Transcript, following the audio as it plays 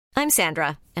I'm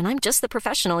Sandra, and I'm just the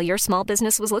professional your small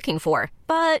business was looking for.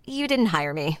 But you didn't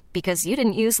hire me because you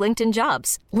didn't use LinkedIn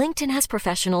Jobs. LinkedIn has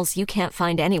professionals you can't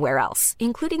find anywhere else,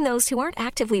 including those who aren't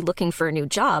actively looking for a new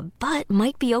job, but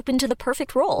might be open to the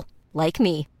perfect role, like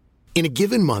me. In a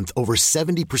given month, over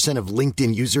 70% of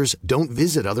LinkedIn users don't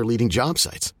visit other leading job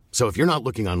sites. So if you're not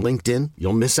looking on LinkedIn,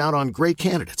 you'll miss out on great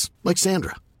candidates like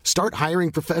Sandra. Start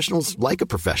hiring professionals like a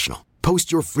professional.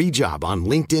 Post your free job on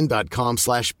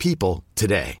linkedin.com/people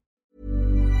today.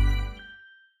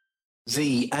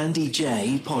 The Andy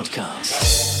J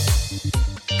Podcast.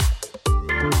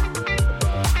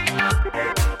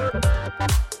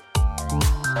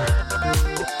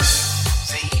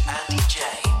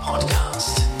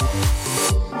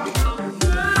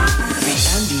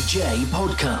 J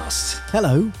Podcast.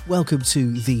 Hello, welcome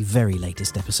to the very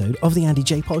latest episode of the Andy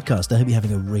J Podcast. I hope you're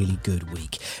having a really good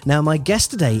week. Now, my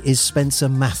guest today is Spencer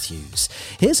Matthews.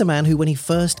 Here's a man who, when he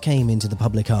first came into the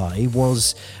public eye,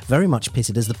 was very much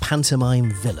pitted as the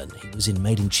pantomime villain. He was in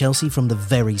Made in Chelsea from the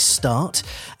very start,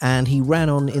 and he ran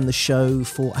on in the show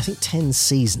for, I think, 10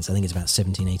 seasons. I think it's about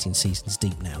 17, 18 seasons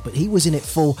deep now. But he was in it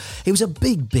for, it was a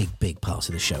big part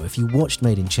of the show. If you watched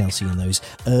Made in Chelsea in those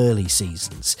early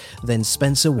seasons, then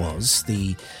Spencer was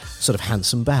the sort of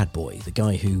handsome bad boy, the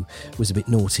guy who was a bit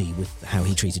naughty with how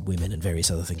he treated women and various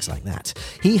other things like that.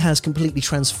 He has completely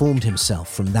transformed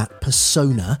himself from that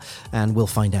persona, and we'll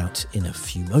find out in a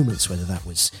few moments whether that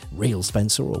was real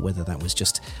Spencer or whether that was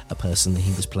just a person that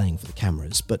he was playing for the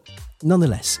cameras. But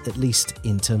nonetheless, at least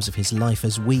in terms of his life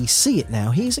as we see it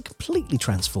now, he is a completely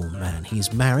transformed man. He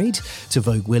is married to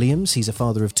Vogue Williams. He's a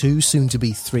father of 2, soon to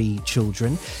be 3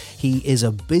 children. He is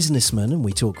a businessman, and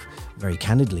we talk very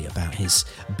candidly about his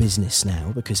business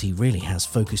now because he really has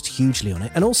focused hugely on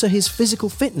it, and also his physical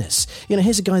fitness. You know,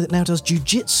 here's a guy that now does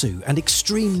jiu-jitsu and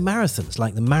extreme marathons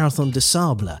like the Marathon des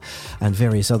Sables and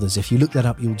various others. If you look that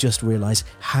up, you'll just realise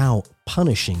how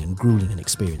punishing and gruelling an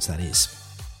experience that is.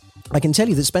 I can tell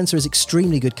you that Spencer is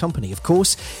extremely good company. Of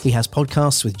course, he has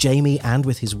podcasts with Jamie and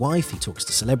with his wife. He talks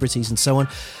to celebrities and so on.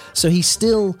 So he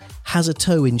still has a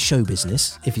toe in show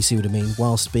business, if you see what I mean,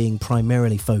 whilst being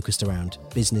primarily focused around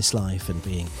business life and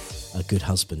being a good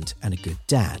husband and a good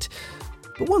dad.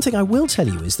 But one thing I will tell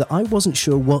you is that I wasn't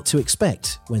sure what to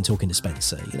expect when talking to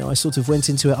Spencer. You know, I sort of went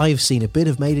into it. I have seen a bit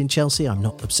of Made in Chelsea. I'm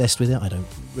not obsessed with it. I don't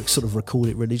sort of record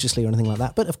it religiously or anything like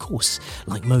that. But of course,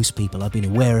 like most people, I've been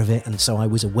aware of it. And so I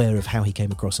was aware of how he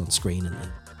came across on screen and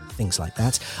things like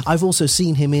that. I've also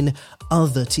seen him in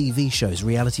other TV shows,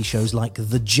 reality shows like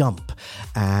The Jump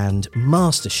and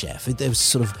MasterChef. There was a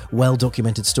sort of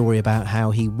well-documented story about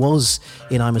how he was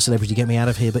in I'm a Celebrity, Get Me Out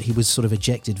of Here, but he was sort of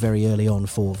ejected very early on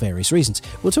for various reasons.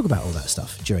 We'll talk about all that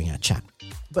stuff during our chat.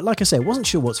 But like I say, I wasn't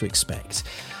sure what to expect.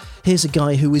 Here's a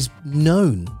guy who is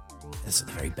known as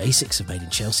the very basics of Made in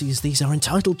Chelsea is these are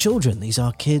entitled children. These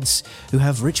are kids who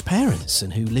have rich parents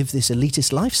and who live this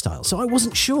elitist lifestyle. So I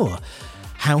wasn't sure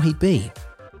how he'd be.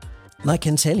 And I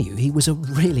can tell you, he was a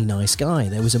really nice guy.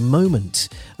 There was a moment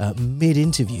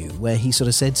mid-interview where he sort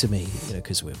of said to me, you know,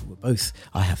 because we're both,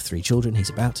 I have 3 children,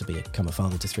 he's about to become a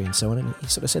father to 3 and so on, and he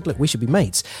sort of said, look, we should be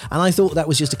mates. And I thought that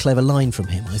was just a clever line from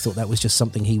him. I thought that was just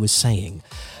something he was saying.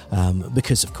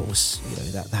 Because, of course, you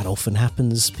know, that often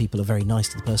happens. People are very nice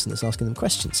to the person that's asking them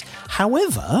questions.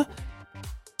 However,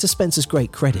 to Spencer's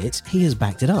great credit, he has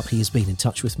backed it up. He has been in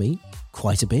touch with me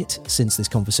quite a bit since this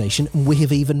conversation. We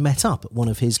have even met up at one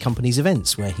of his company's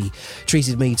events where he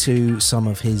treated me to some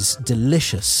of his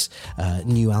delicious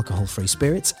new alcohol-free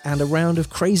spirits and a round of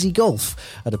crazy golf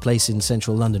at a place in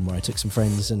central London where I took some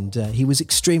friends, and he was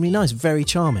extremely nice, very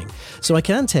charming. So I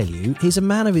can tell you, he's a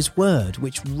man of his word,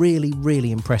 which really,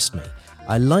 really impressed me.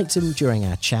 I liked him during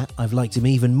our chat. I've liked him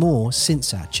even more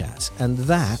since our chat. And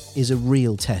that is a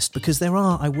real test because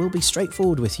I will be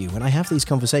straightforward with you, when I have these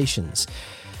conversations,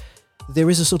 there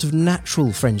is a sort of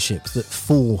natural friendship that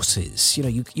forces, you know,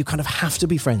 you kind of have to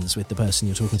be friends with the person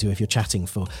you're talking to if you're chatting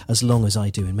for as long as I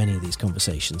do in many of these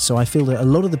conversations. So I feel that a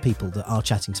lot of the people that are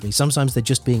chatting to me, sometimes they're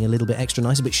just being a little bit extra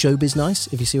nice, a bit showbiz nice,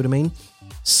 if you see what I mean.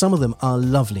 Some of them are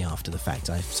lovely after the fact.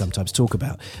 I sometimes talk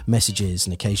about messages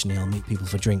and occasionally I'll meet people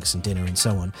for drinks and dinner and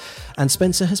so on. And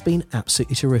Spencer has been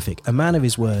absolutely terrific. A man of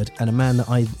his word and a man that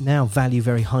I now value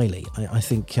very highly. I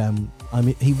think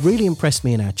he really impressed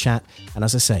me in our chat. And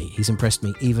as I say, he's impressed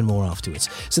me even more afterwards.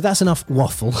 So that's enough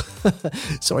waffle.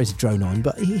 Sorry to drone on,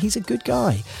 but he's a good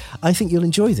guy. I think you'll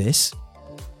enjoy this.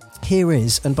 Here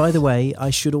is, and by the way, I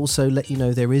should also let you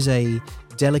know there is a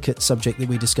delicate subject that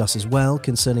we discuss as well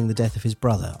concerning the death of his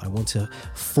brother. I want to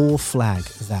flag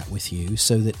that with you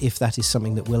so that if that is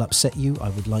something that will upset you, I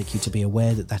would like you to be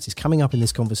aware that that is coming up in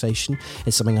this conversation.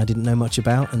 It's something I didn't know much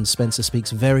about, and Spencer speaks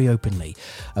very openly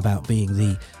about being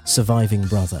the surviving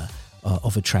brother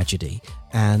of a tragedy.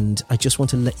 And I just want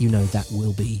to let you know that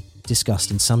will be discussed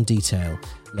in some detail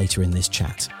later in this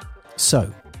chat.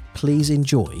 So please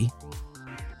enjoy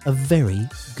a very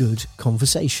good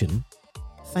conversation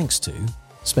thanks to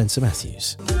Spencer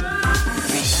Matthews. The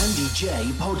Andy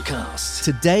J Podcast.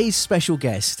 Today's special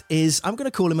guest is, I'm going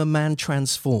to call him a man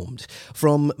transformed.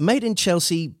 From Made in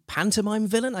Chelsea pantomime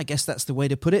villain, I guess that's the way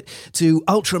to put it, to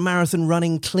ultra-marathon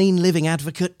running, clean living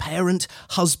advocate, parent,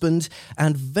 husband,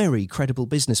 and very credible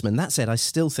businessman. That said, I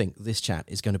still think this chat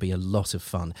is going to be a lot of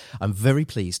fun. I'm very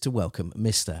pleased to welcome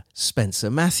Mr. Spencer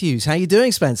Matthews. How are you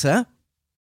doing, Spencer?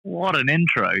 What an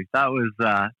intro. That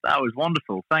was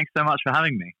wonderful. Thanks so much for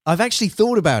having me. I've actually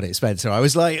thought about it, Spencer. I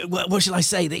was like, what shall I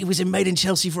say? That he was in Made in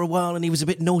Chelsea for a while and he was a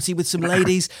bit naughty with some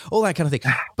ladies, all that kind of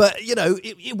thing. But, you know,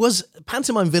 it was,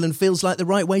 pantomime villain feels like the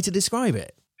right way to describe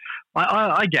it.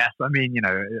 I guess. I mean, you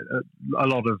know, a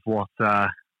lot of what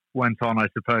went on, I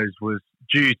suppose, was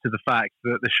due to the fact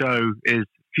that the show is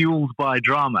fueled by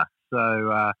drama. So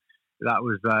that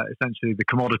was essentially the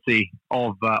commodity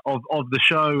of the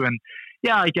show. And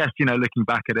yeah, I guess, you know, looking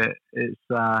back at it,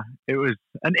 it was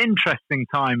an interesting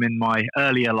time in my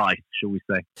earlier life, shall we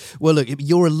say. Well, look,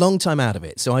 you're a long time out of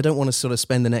it, so I don't want to sort of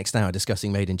spend the next hour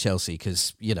discussing Made in Chelsea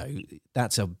because, you know,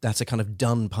 that's a kind of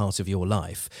done part of your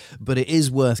life. But it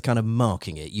is worth kind of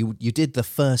marking it. You did the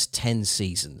first 10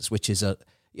 seasons, which is it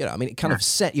kind of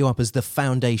set you up as the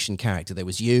foundation character. There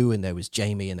was you and there was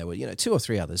Jamie and there were, you know, 2 or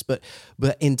 3 others. But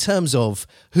in terms of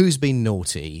who's been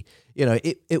naughty, you know,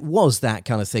 it was that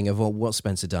kind of thing of, well, what's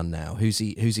Spencer done now? Who's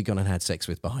he gone and had sex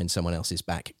with behind someone else's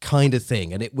back kind of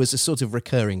thing. And it was a sort of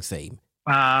recurring theme.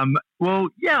 Well,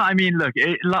 yeah, I mean, look,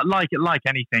 like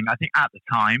anything, I think at the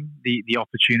time, the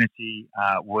opportunity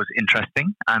was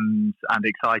interesting and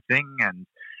exciting. And,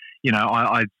 you know,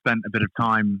 I'd spent a bit of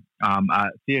time at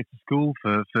theatre school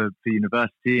for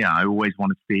university. I always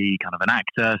wanted to be kind of an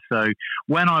actor. So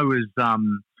when I was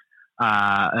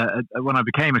when I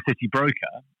became a city broker,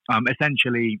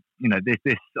 essentially, you know,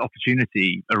 this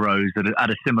opportunity arose at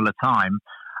a similar time,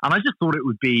 and I just thought it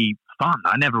would be fun.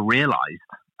 I never realised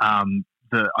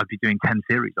that I'd be doing 10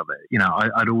 series of it. You know,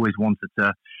 I'd always wanted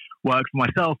to work for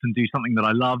myself and do something that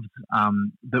I loved,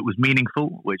 that was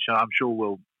meaningful, which I'm sure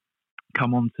we'll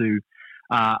come on to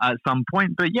at some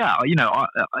point. But yeah, you know,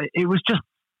 it was just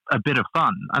a bit of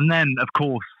fun. And then, of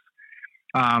course,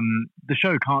 the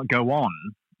show can't go on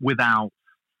without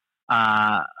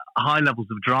high levels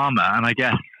of drama, and I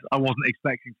guess I wasn't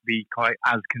expecting to be quite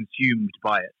as consumed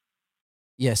by it.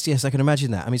 Yes, I can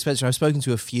imagine that. I mean, Spencer, I've spoken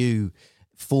to a few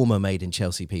former Made in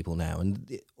Chelsea people now,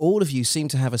 and all of you seem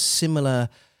to have a similar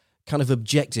kind of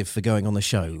objective for going on the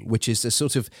show, which is a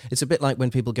sort of, it's a bit like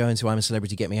when people go into I'm a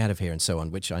Celebrity, Get Me Out of Here and so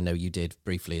on, which I know you did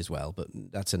briefly as well, but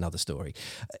that's another story.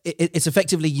 It's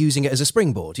effectively using it as a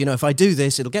springboard. You know, if I do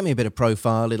this, it'll get me a bit of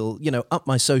profile, it'll, you know, up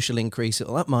my social increase,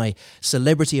 it'll up my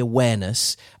celebrity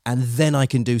awareness, and then I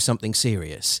can do something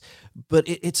serious. But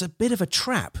it's a bit of a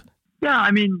trap. Yeah,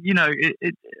 I mean, you know,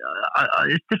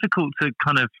 it's difficult to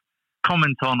kind of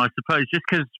comment on, I suppose, just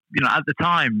because, you know, at the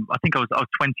time, I think I was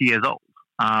 20 years old.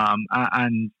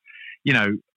 And, you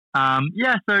know,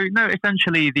 so no,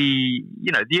 essentially the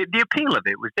appeal of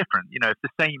it was different. You know, if the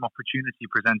same opportunity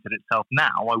presented itself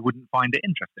now, I wouldn't find it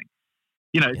interesting.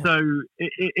 You know, yeah. So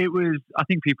it was, I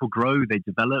think people grow, they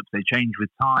develop, they change with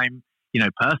time. You know,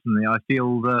 personally, I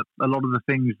feel that a lot of the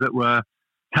things that were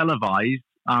televised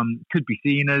could be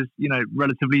seen as, you know,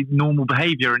 relatively normal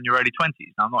behavior in your early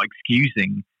 20s. Now, I'm not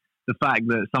excusing the fact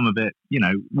that some of it, you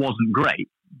know, wasn't great,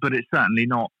 but it's certainly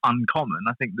not uncommon.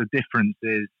 I think the difference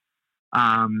is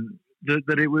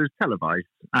that it was televised,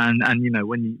 and you know,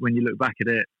 when you look back at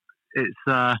it,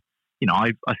 it's you know,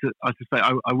 I suspect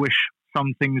I wish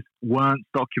some things weren't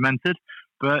documented,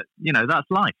 but you know, that's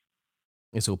life.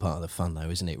 It's all part of the fun, though,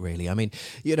 isn't it, really? I mean,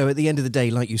 you know, at the end of the day,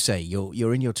 like you say,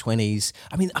 you're in your 20s.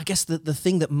 I mean, I guess the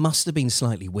thing that must have been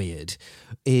slightly weird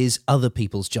is other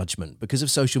people's judgment. Because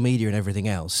of social media and everything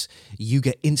else, you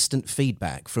get instant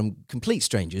feedback from complete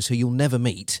strangers who you'll never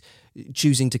meet,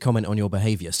 choosing to comment on your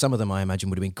behaviour. Some of them, I imagine,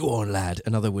 would have been, go on, lad.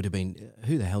 Another would have been,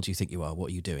 who the hell do you think you are?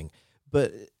 What are you doing?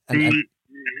 But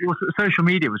well, social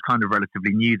media was kind of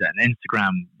relatively new then.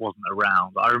 Instagram wasn't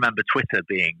around. I remember Twitter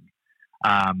being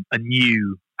a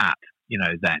new app, you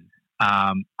know, then.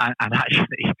 And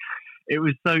actually, it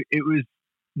was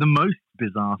the most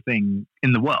bizarre thing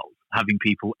in the world, having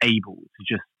people able to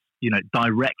just, you know,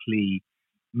 directly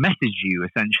message you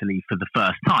essentially for the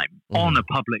first time on a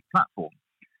public platform.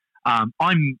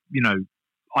 I'm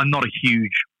not a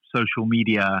huge social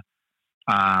media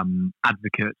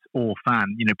advocate or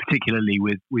fan, particularly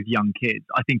with young kids.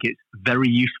 I think it's very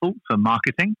useful for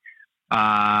marketing,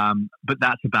 but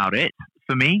that's about it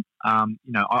for me. I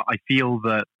feel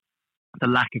that the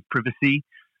lack of privacy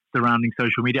surrounding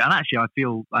social media, and actually I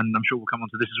feel, and I'm sure we'll come on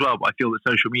to this as well, but I feel that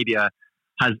social media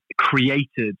has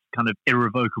created kind of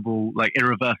irreversible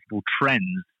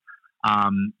trends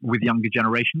with younger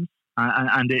generations,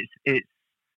 and it's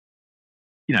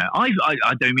I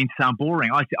don't mean to sound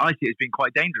boring. I see it as being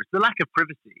quite dangerous. The lack of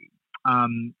privacy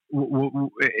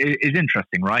is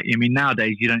interesting, right? I mean,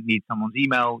 nowadays you don't need someone's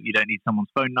email, you don't need someone's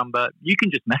phone number. You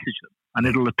can just message them, and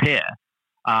it'll appear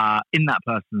in that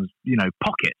person's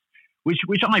pocket,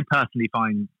 which I personally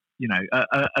find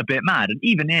a bit mad. And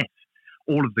even if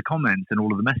all of the comments and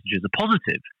all of the messages are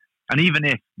positive, and even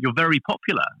if you're very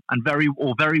popular and very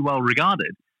well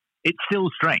regarded, it's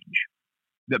still strange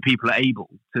that people are able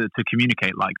to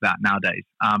communicate like that nowadays.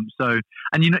 And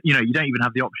you don't even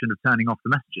have the option of turning off the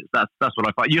messages. That's what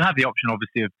I find. You have the option,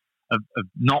 obviously, of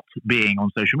not being on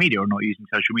social media or not using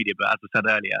social media. But as I said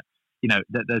earlier,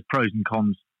 there's pros and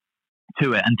cons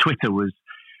to it. And Twitter was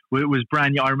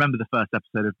brand new. I remember the first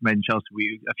episode of Made in Chelsea.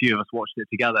 A few of us watched it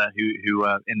together who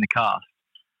were in the cast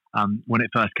when it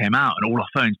first came out, and all our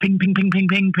phones ping, ping, ping, ping,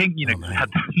 ping, ping. Had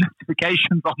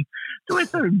notifications on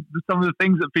Twitter. And some of the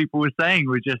things that people were saying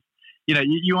were just,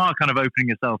 you are kind of opening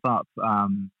yourself up, for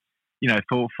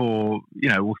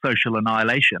social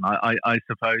annihilation, I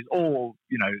suppose, or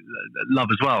love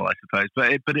as well, I suppose.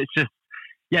 But it's just,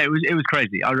 it was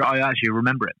crazy. I actually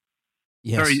remember it.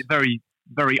 Yes. Very, very,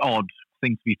 very odd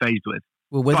thing to be faced with.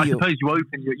 Well, I suppose you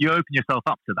open yourself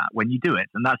up to that when you do it,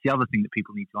 and that's the other thing that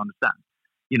people need to understand.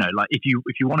 Like if you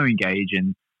want to engage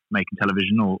in making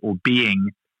television or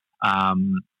being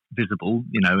visible,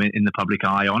 in the public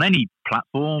eye on any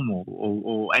platform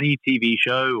or any TV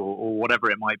show or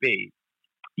whatever it might be,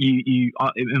 you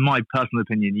in my personal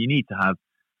opinion, you need to have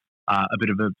a bit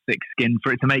of a thick skin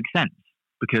for it to make sense,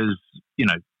 because you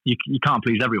can't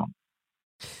please everyone.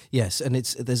 Yes, and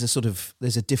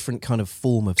there's a different kind of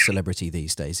form of celebrity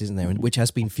these days, isn't there? And which has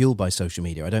been fueled by social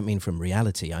media. I don't mean from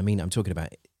reality. I mean, I'm talking about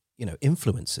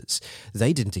influencers.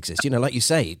 They didn't exist. Like you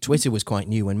say, Twitter was quite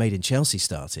new when Made in Chelsea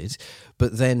started,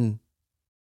 but then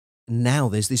now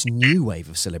there's this new wave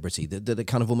of celebrity that are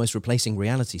kind of almost replacing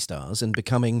reality stars and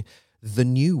becoming the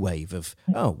new wave of,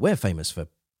 we're famous for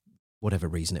whatever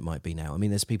reason it might be now. I mean,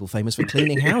 there's people famous for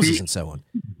cleaning houses and so on.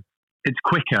 It's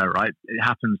quicker, right? It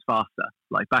happens faster.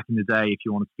 Like back in the day, if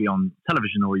you wanted to be on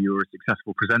television or you were a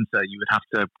successful presenter, you would have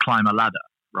to climb a ladder,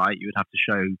 right? You would have to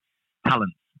show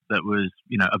talent that was,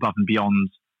 above and beyond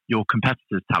your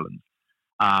competitors' talent.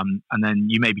 And then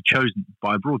you may be chosen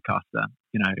by a broadcaster,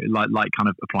 like kind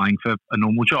of applying for a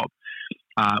normal job,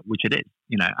 which it is,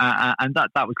 and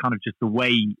that was kind of just the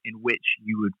way in which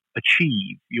you would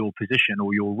achieve your position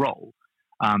or your role.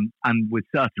 And with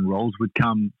certain roles would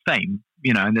come fame,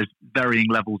 and there's varying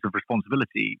levels of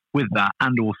responsibility with that.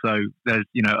 And also there's,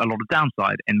 a lot of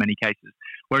downside in many cases.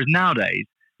 Whereas nowadays,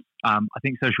 I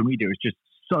think social media is just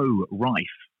so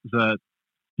rife that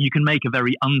you can make a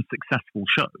very unsuccessful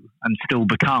show and still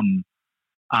become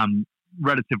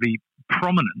relatively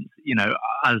prominent,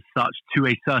 as such to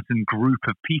a certain group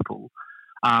of people.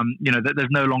 That there's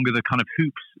no longer the kind of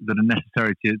hoops that are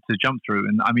necessary to jump through.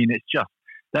 And I mean, it's just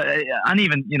that, and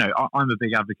even, I'm a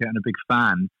big advocate and a big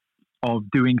fan of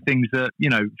doing things that,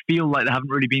 feel like they haven't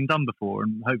really been done before.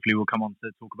 And hopefully we'll come on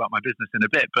to talk about my business in a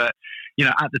bit. But,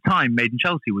 at the time, Made in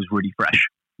Chelsea was really fresh.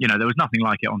 There was nothing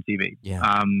like it on TV. Yeah.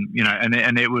 And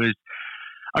it was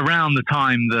around the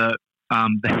time that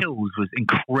The Hills was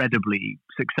incredibly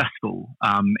successful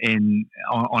on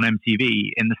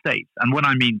MTV in the States. And when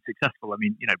I mean successful, I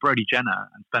mean, Brody Jenner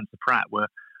and Spencer Pratt were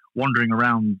wandering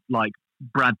around like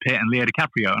Brad Pitt and Leo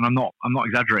DiCaprio, and I'm not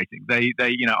exaggerating. They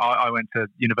I went to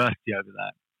university over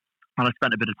there, and I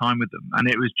spent a bit of time with them, and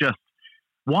it was just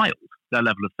wild, their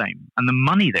level of fame, and the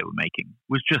money they were making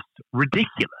was just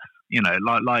ridiculous.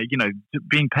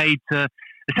 Being paid to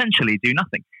essentially do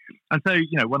nothing. And so,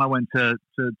 when I went to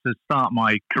start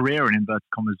my career in inverted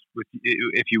commas,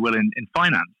 if you will, in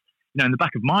finance, in the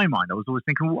back of my mind, I was always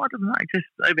thinking, well, why doesn't that exist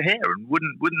over here? And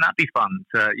wouldn't that be fun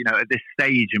to, at this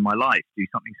stage in my life, do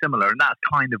something similar? And that's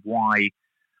kind of why,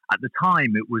 at the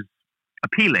time, it was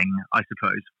appealing, I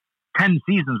suppose. 10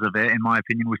 seasons of it, in my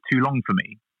opinion, was too long for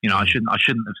me. I shouldn't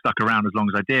have stuck around as long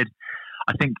as I did.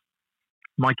 I think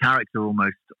my character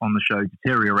almost on the show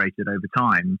deteriorated over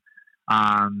time,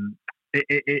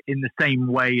 in the same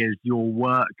way as your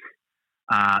work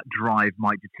drive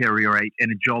might deteriorate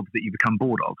in a job that you become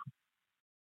bored of.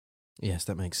 Yes,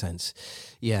 that makes sense.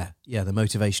 Yeah, the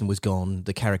motivation was gone.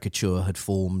 The caricature had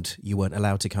formed. You weren't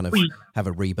allowed to kind of have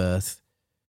a rebirth.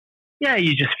 Yeah,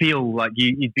 you just feel like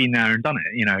you'd been there and done it.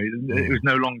 It was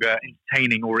no longer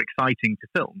entertaining or exciting to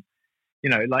film.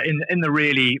 Like in the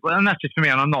really, well, and that's just for me,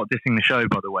 and I'm not dissing the show,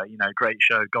 by the way. Great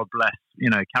show, God bless.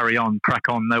 Carry on, crack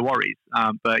on, no worries.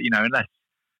 But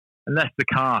unless the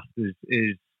cast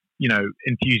is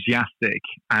enthusiastic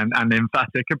and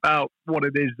emphatic about what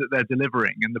it is that they're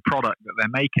delivering and the product that they're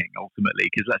making ultimately,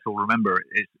 because let's all remember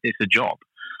it's a job.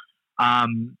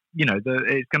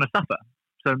 It's going to suffer.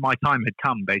 So my time had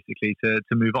come basically to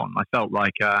move on. I felt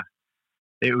like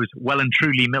it was well and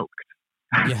truly milked.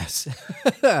 Yes.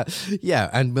 Yeah,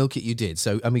 and milk it you did.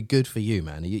 So, I mean, good for you,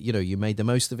 man. You made the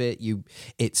most of it.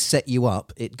 It set you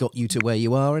up. It got you to where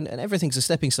you are, and everything's a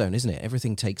stepping stone, isn't it?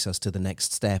 Everything takes us to the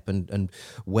next step and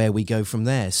where we go from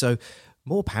there. So,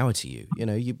 more power to you.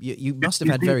 You must have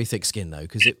had very thick skin, though,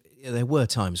 because there were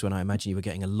times when I imagine you were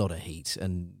getting a lot of heat.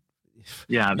 And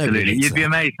yeah, absolutely. You'd be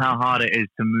amazed how hard it is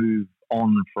to move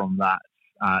on from that.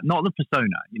 Not the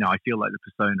persona. I feel like the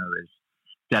persona is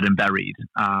dead and buried.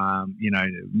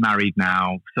 Married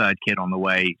now, third kid on the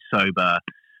way, sober.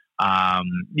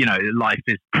 Life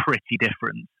is pretty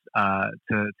different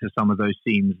to some of those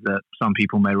scenes that some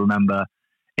people may remember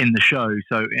in the show.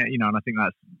 So, and I think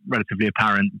that's relatively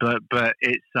apparent. But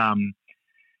it's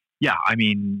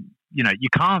you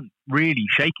can't really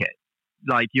shake it.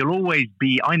 Like, you'll always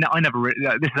be. I never.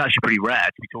 This is actually pretty rare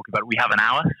to be talking about. We have an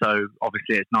hour, so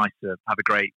obviously it's nice to have a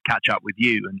great catch up with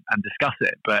you and discuss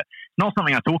it. But it's not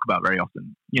something I talk about very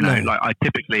often. No. Like, I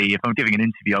typically, if I'm giving an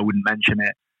interview, I wouldn't mention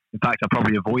it. In fact, I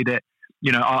probably avoid it.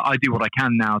 I do what I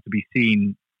can now to be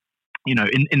seen,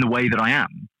 in the way that I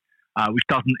am, which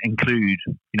doesn't include,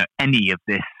 any of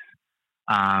this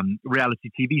reality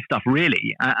TV stuff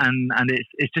really. And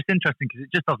it's just interesting because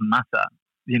it just doesn't matter,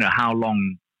 how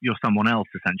long you're someone else,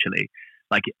 essentially.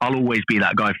 Like, I'll always be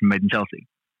that guy from Made in Chelsea.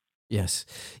 Yes.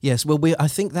 Well, I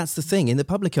think that's the thing. In the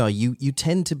public eye, you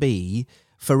tend to be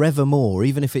forevermore,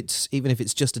 even if it's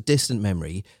just a distant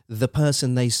memory, the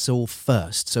person they saw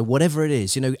first. So whatever it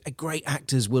is, great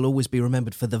actors will always be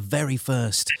remembered for the very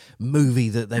first movie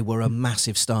that they were a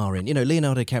massive star in.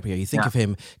 Leonardo DiCaprio. You think of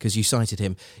him because you cited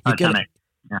him.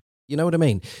 You know what I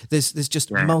mean? There's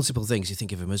just multiple things. You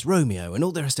think of him as Romeo and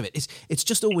all the rest of it. It's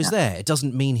just always there. It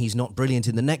doesn't mean he's not brilliant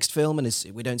in the next film and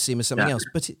we don't see him as something else,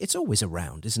 but it's always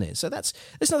around, isn't it? So there's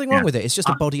nothing wrong with it. It's just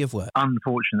a body of work.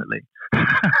 Unfortunately.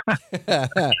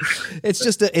 It's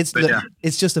just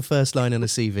a first line on a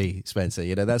CV,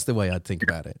 Spencer. That's the way I'd think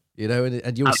about it.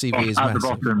 And your CV is massive. At the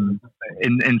bottom,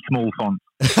 in small font.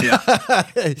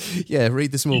 Yeah,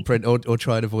 read the small print or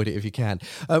try and avoid it if you can.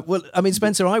 Well, I mean,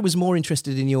 Spencer, I was more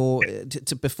interested in your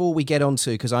before we get on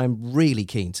to, because I'm really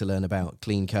keen to learn about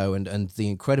CleanCo and the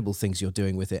incredible things you're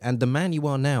doing with it and the man you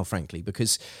are now, frankly,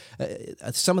 because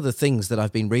some of the things that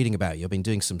I've been reading about you, I've been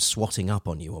doing some swatting up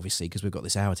on you, obviously, because we've got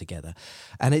this hour together,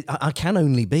 and I can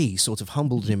only be sort of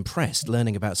humbled and impressed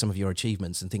learning about some of your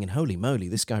achievements and thinking, holy moly,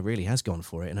 this guy really has gone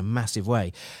for it in a massive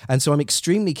way. And so I'm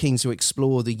extremely keen to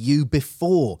explore the you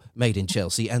before Made in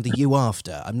Chelsea and the you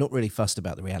after. I'm not really fussed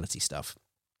about the reality stuff.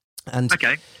 And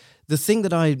the thing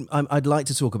that I'd like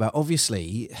to talk about,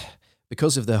 obviously,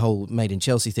 because of the whole Made in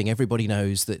Chelsea thing, everybody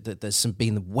knows that there's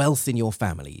been wealth in your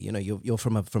family. You're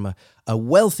from a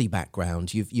wealthy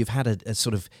background. You've had a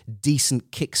sort of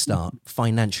decent kickstart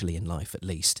financially in life, at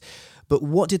least. But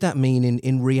what did that mean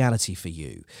in reality for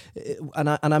you? And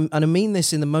I mean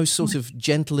this in the most sort of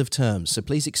gentle of terms. So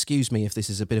please excuse me if this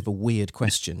is a bit of a weird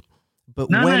question. But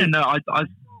no.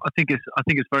 I think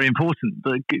it's very important.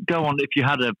 But go on if you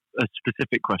had a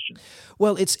specific question.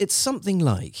 Well, it's something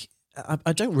like,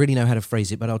 I don't really know how to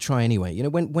phrase it, but I'll try anyway.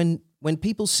 When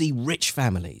people see rich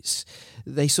families,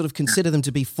 they sort of consider them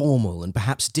to be formal and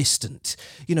perhaps distant.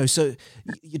 So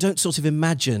you don't sort of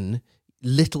imagine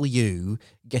little you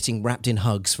getting wrapped in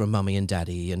hugs from mummy and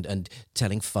daddy and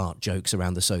telling fart jokes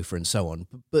around the sofa and so on.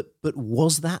 But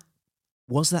was that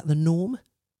the norm?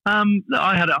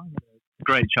 I had a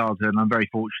great childhood, and I'm very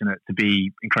fortunate to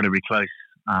be incredibly close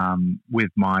with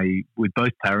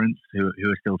both parents who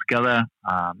are still together.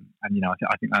 And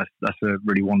I think that's a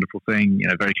really wonderful thing.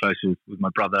 Very close with my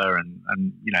brother and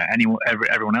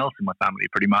everyone else in my family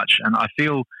pretty much. And I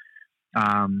feel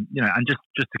and just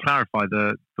to clarify,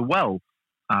 the wealth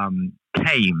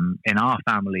came in our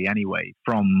family anyway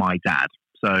from my dad.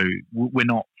 So we're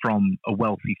not from a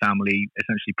wealthy family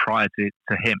essentially prior to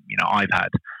him. I've had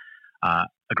a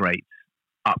great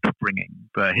upbringing,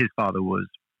 but his father was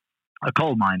a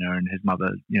coal miner, and his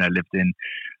mother, lived in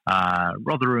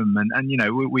Rotherham, and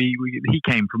he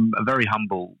came from a very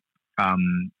humble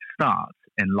start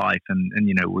in life, and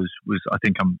was I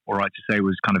think I'm all right to say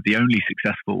was kind of the only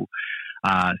successful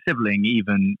sibling,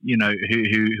 even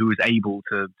who was able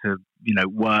to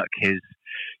work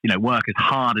work as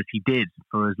hard as he did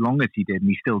for as long as he did, and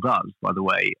he still does, by the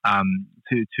way,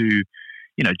 to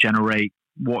generate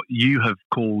what you have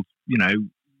called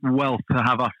wealth, to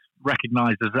have us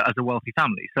recognized as a wealthy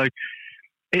family. So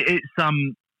it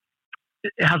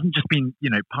hasn't just been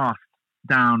passed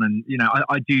down, and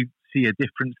I do see a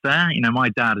difference there. My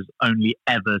dad has only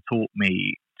ever taught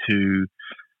me to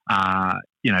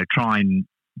try and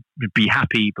be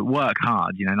happy but work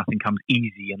hard. Nothing comes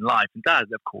easy in life, and Dad,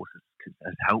 of course,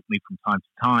 has helped me from time to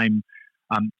time,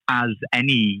 as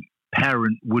any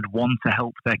parent would want to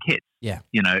help their kids. Yeah.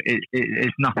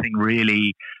 It's nothing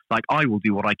really like, I will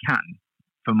do what I can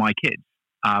for my kids.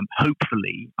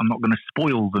 Hopefully I'm not going to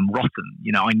spoil them rotten.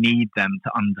 I need them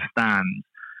to understand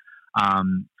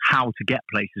how to get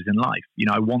places in life.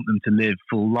 I want them to live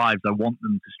full lives. I want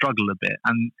them to struggle a bit.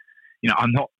 And,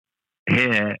 I'm not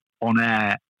here on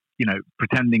air,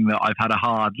 pretending that I've had a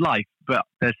hard life, but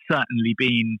there's certainly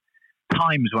been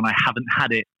times when I haven't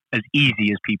had it as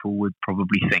easy as people would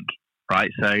probably think. Right.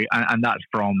 So, and that's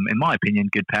from, in my opinion,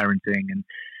 good parenting. And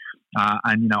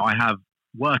I have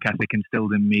work ethic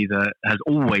instilled in me that has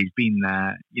always been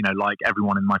there, like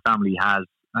everyone in my family has.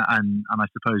 And I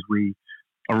suppose we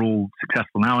are all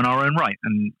successful now in our own right.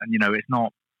 And it's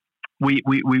not, we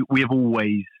have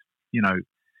always,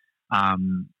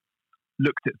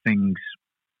 looked at things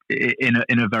in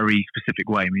a very specific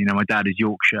way. I mean, my dad is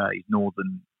Yorkshire, he's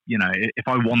Northern. If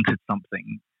I wanted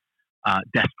something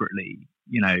desperately,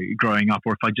 growing up,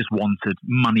 or if I just wanted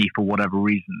money for whatever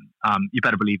reason, you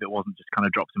better believe it wasn't just kind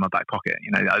of dropped in my back pocket.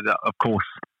 Of course,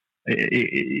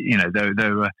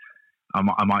 there were,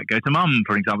 I might go to mum,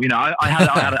 for example. I've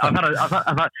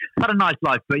had a nice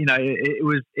life, but it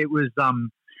was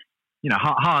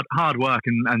hard work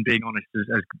and being honest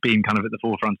as being kind of at the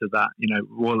forefront of that.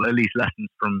 Well, at least lessons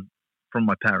from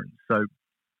my parents. So,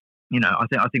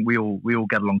 I think we all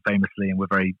get along famously, and we're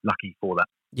very lucky for that.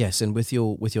 Yes, and with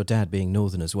your dad being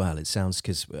Northern as well, it sounds,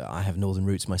 because I have Northern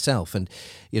roots myself, and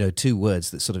two words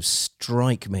that sort of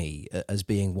strike me as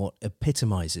being what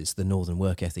epitomises the Northern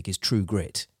work ethic is true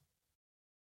grit.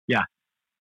 Yeah.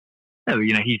 No,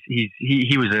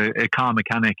 he was a car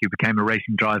mechanic who became a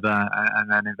racing driver, and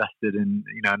then invested in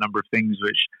a number of things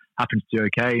which happened to do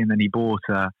okay, and then he bought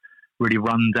a really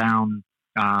run-down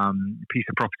piece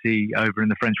of property over in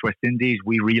the French West Indies.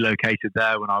 We relocated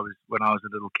there when I was a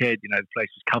little kid. The place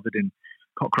was covered in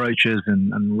cockroaches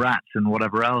and rats and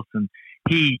whatever else. And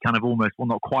he kind of almost, well,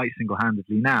 not quite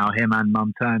single-handedly now, him and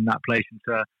Mum turned that place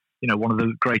into one of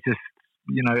the greatest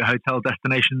hotel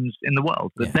destinations in the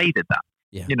world. But they did that.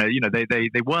 Yeah.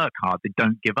 They work hard. They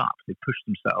don't give up. They push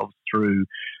themselves through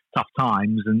tough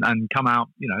times and come out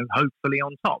hopefully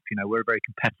on top. We're a very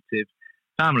competitive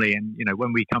family, and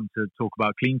when we come to talk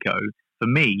about CleanCo, for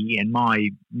me, in my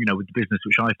with the business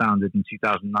which I founded in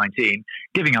 2019,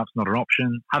 giving up's not an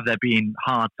option. Have there been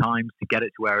hard times to get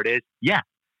it to where it is? Yeah.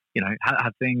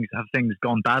 Have things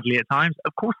gone badly at times?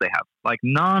 Of course they have. Like,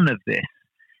 none of this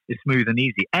is smooth and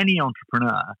easy. Any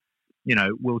entrepreneur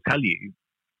will tell you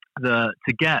that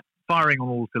to get firing on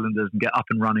all cylinders and get up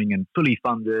and running and fully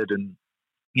funded and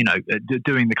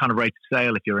doing the kind of rate of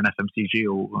sale, if you're an FMCG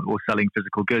or selling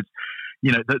physical goods,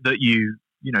 that you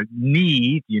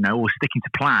need, or sticking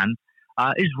to plan,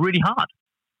 is really hard.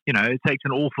 It takes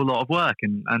an awful lot of work,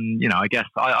 and I guess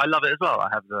I love it as well. I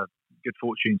have the good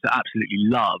fortune to absolutely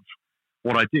love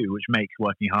what I do, which makes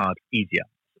working hard easier.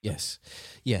 Yes.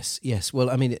 Well,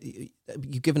 I mean,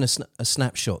 you've given us a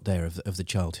snapshot there of the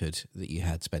childhood that you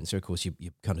had, Spencer. Of course,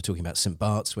 you're kind of talking about St.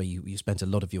 Bart's, where you spent a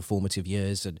lot of your formative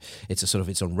years, and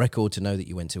it's on record to know that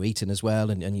you went to Eton as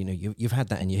well, and you've had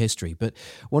that in your history. But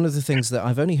one of the things that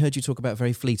I've only heard you talk about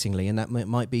very fleetingly, and that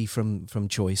might be from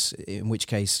choice, in which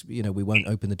case we won't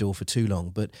open the door for too long.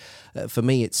 But for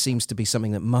me, it seems to be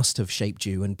something that must have shaped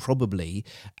you and probably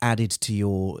added to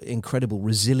your incredible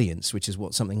resilience, which is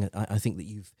something I think that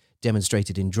you've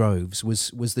demonstrated in droves,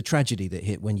 was the tragedy that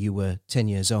hit when you were 10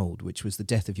 years old, which was the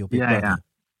death of your big brother.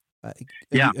 Are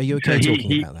you okay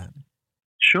talking about that?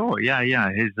 Sure. Yeah.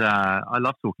 I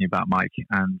love talking about Mike,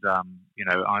 and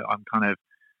I'm kind of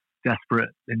desperate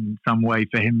in some way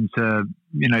for him to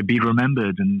be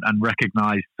remembered and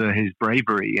recognized for his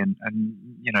bravery, and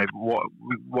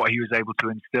what he was able to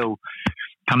instill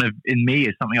kind of in me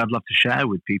is something I'd love to share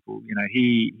with people.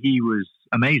 He was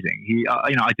amazing.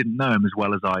 I didn't know him as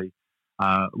well as I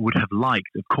would have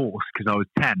liked, of course, because I was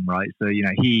 10, right? So,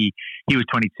 he was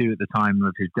 22 at the time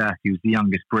of his death. He was the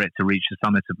youngest Brit to reach the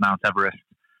summit of Mount Everest.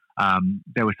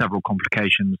 There were several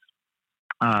complications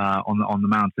on the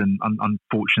mountain,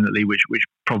 unfortunately, which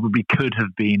probably could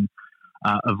have been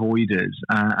avoided,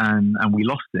 and we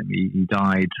lost him. He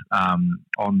died on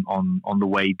the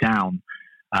way down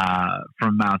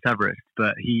from Mount Everest.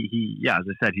 But he, as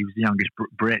I said, he was the youngest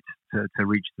Brit to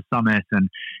reach the summit, and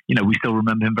we still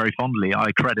remember him very fondly.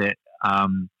 I credit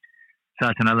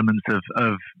certain elements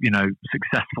of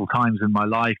successful times in my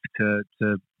life to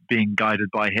being guided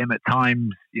by him. At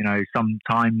times,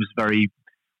 sometimes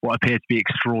what appear to be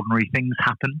extraordinary things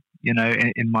happen,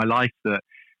 in my life that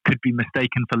could be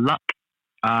mistaken for luck.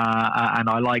 And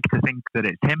I like to think that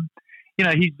it's him.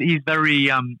 He's very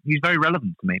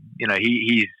relevant to me.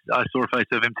 I saw a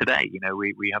photo of him today.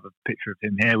 We have a picture of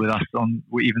him here with us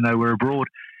even though we're abroad.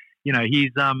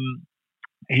 He's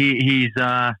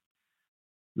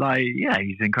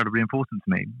incredibly important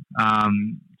to me.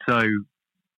 So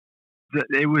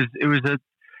it was a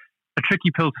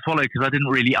tricky pill to swallow because I didn't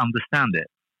really understand it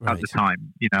at the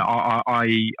time.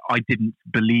 I didn't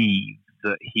believe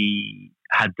that he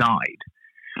had died.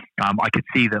 I could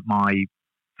see that my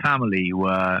family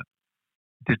were,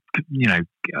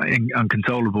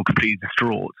 inconsolable, completely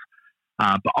distraught.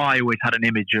 But I always had an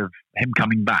image of him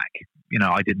coming back.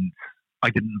 I didn't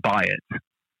buy it,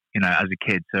 as a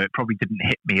kid. So it probably didn't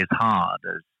hit me as hard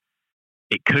as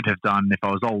it could have done if I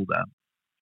was older.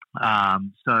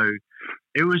 So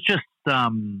it was just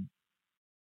an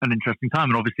interesting time,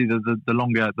 and obviously the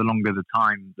longer the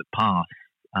time that passed,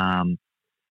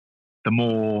 the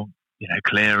more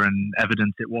clear and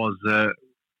evident it was that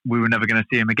we were never going to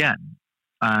see him again.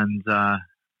 And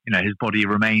his body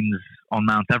remains on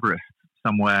Mount Everest,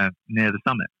 somewhere near the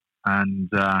summit, and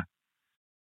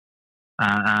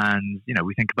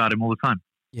we think about him all the time.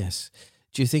 Yes.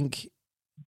 Do you think?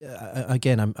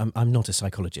 Again, I'm not a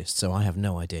psychologist, so I have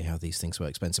no idea how these things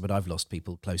work, Spencer. But I've lost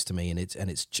people close to me,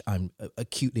 and I'm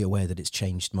acutely aware that it's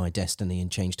changed my destiny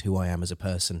and changed who I am as a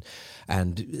person,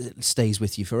 and it stays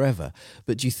with you forever.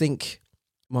 But do you think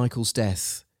Michael's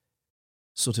death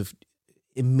sort of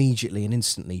immediately and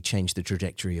instantly changed the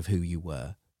trajectory of who you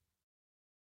were?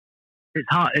 It's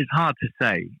hard to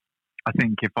say. I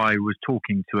think if I was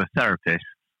talking to a therapist,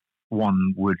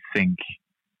 one would think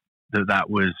that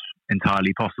was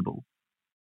entirely possible.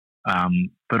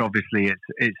 But obviously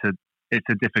it's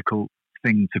a difficult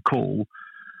thing to call.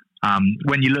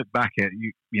 When you look back at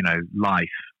life,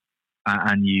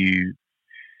 and you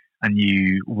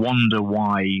wonder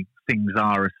why things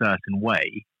are a certain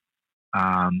way,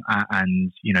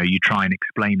 and you try and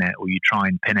explain it, or you try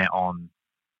and pin it on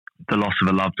the loss of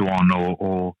a loved one,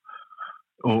 or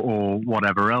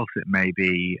whatever else it may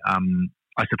be.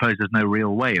 I suppose there's no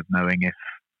real way of knowing if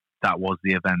that was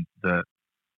the event that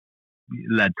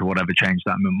led to whatever change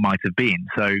that might have been.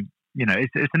 So,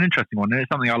 it's an interesting one. And it's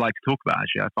something I like to talk about,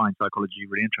 actually. I find psychology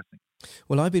really interesting.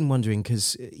 Well, I've been wondering,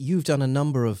 because you've done a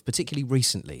number of, particularly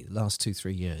recently, the last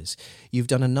 2-3 years, you've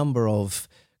done a number of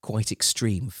quite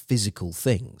extreme physical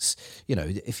things.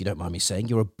 If you don't mind me saying,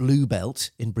 you're a blue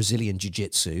belt in Brazilian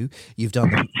Jiu-Jitsu. You've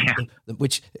done,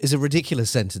 which is a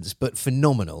ridiculous sentence, but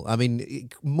phenomenal. I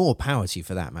mean, more power to you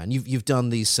for that, man. You've done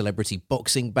these celebrity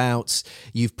boxing bouts.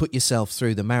 You've put yourself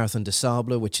through the Marathon des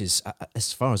Sables, which is,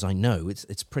 as far as I know,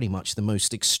 it's pretty much the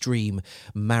most extreme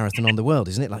marathon on the world,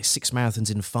 isn't it? Like 6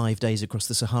 marathons in 5 days across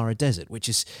the Sahara Desert, which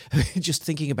is, just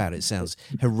thinking about it sounds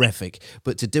horrific,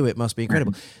 but to do it must be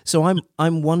incredible. So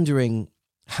I'm wondering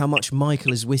how much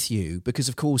Michael is with you, because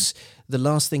of course the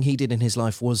last thing he did in his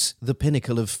life was the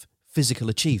pinnacle of physical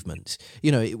achievement.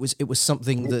 It was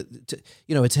something that,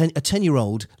 a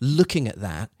 10-year-old looking at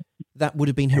that would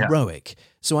have been heroic.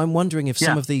 So I'm wondering if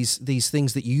some of these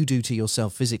things that you do to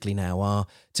yourself physically now are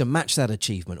to match that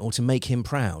achievement or to make him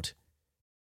proud.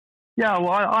 Yeah,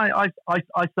 well,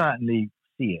 I certainly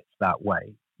see it that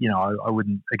way. I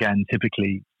wouldn't, again,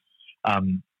 typically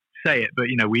say it, but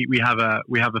we have a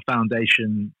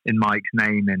foundation in Mike's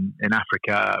name in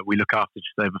Africa. We look after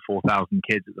just over 4,000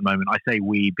 kids at the moment. I say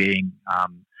we being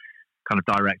kind of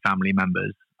direct family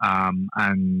members,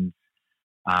 and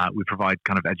we provide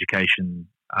kind of education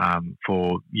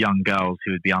for young girls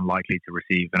who would be unlikely to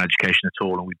receive an education at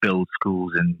all, and we build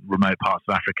schools in remote parts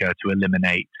of Africa to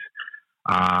eliminate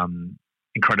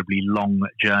incredibly long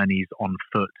journeys on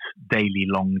foot, daily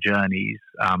long journeys,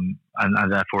 and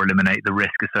therefore eliminate the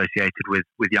risk associated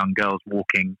with young girls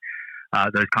walking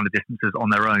those kind of distances on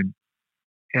their own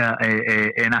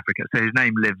in Africa. So his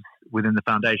name lives within the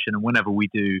foundation, and whenever we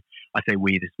do, I say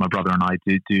we, this is my brother and I,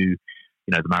 do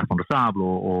the Marathon des Sables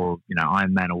or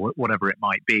Ironman or whatever it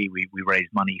might be. We raise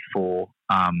money for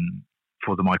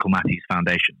the Michael Matthews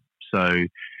Foundation. So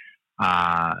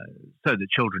that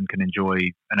children can enjoy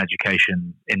an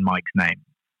education in Mike's name.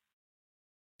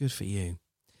 Good for you.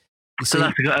 So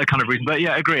that's a kind of reason. But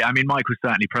yeah, I agree. I mean, Mike was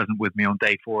certainly present with me on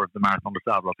day 4 of the Marathon des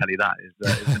Sables. I'll tell you that.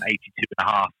 It's an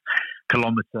 82.5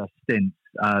 kilometre stint,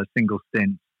 single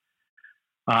stint.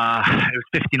 It was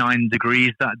 59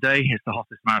 degrees that day. It's the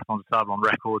hottest Marathon des Sables on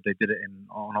record. They did it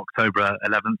on October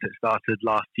 11th. It started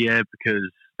last year because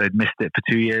they'd missed it for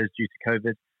 2 years due to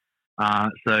COVID.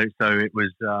 So it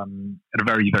was at a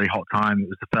very, very hot time. It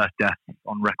was the first death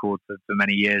on record for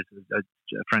many years. A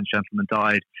French gentleman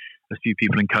died. A few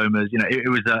people in comas. It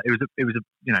was a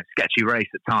sketchy race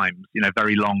at times.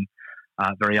 Very long,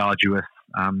 very arduous.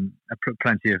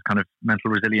 Plenty of kind of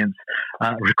mental resilience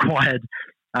required.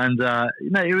 And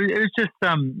it was just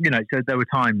so there were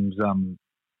times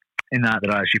in that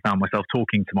I actually found myself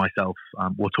talking to myself,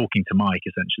 or talking to Mike,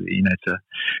 essentially, to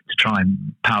try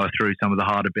and power through some of the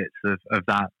harder bits of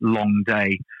that long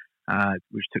day,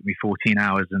 which took me 14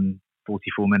 hours and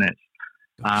 44 minutes.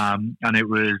 And it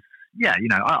was,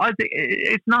 I think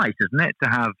it's nice, isn't it, to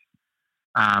have,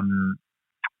 a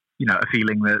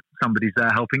feeling that somebody's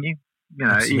there helping you,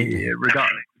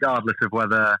 regardless of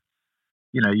whether,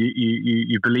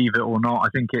 you believe it or not. I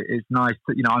think it's nice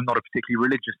that, I'm not a particularly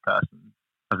religious person,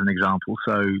 as an example.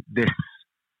 So this,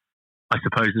 I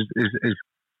suppose, is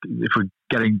if we're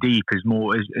getting deep, is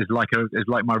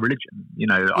like my religion.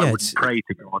 I would pray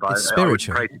to God. It's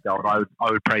spiritual. I would pray to God.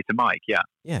 I would pray to Mike. Yeah.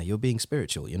 Yeah, you're being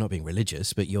spiritual. You're not being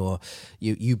religious, but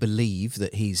you believe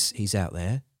that he's out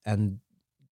there, and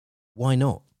why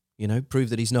not? Prove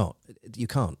that he's not. You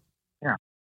can't.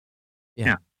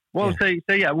 Yeah. Well, so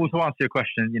yeah. Well, to answer your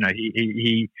question,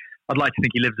 he I'd like to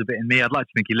think he lives a bit in me. I'd like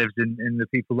to think he lives in the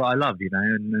people that I love,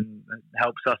 and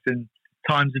helps us in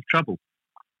times of trouble.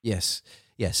 Yes,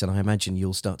 and I imagine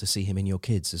you'll start to see him in your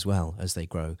kids as well as they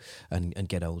grow and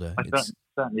get older. I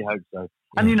certainly hope so.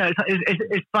 Yeah. And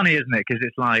it's funny, isn't it? Because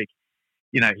it's like,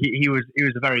 he was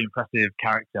a very impressive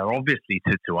character, obviously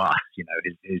to us,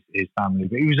 his family,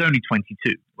 but he was only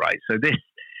 22, right? So this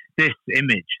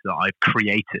image that I've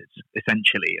created,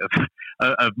 essentially,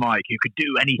 of Mike, who could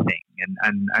do anything,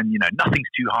 and nothing's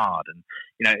too hard, and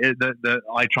that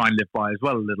I try and live by as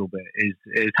well a little bit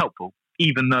is helpful,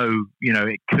 even though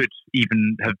it could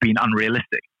even have been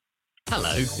unrealistic.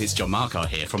 Hello, it's John Markar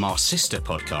here from our sister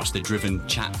podcast, the Driven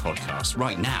Chat Podcast.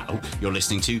 Right now, you're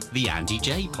listening to the Andy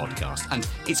J Podcast, and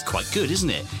it's quite good, isn't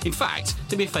it? In fact,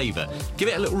 do me a favour, give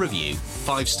it a little review,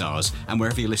 5 stars, and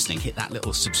wherever you're listening, hit that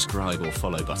little subscribe or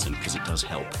follow button, because it does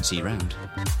help. See you around.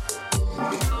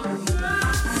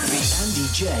 The Andy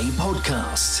J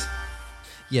Podcast.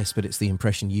 Yes, but it's the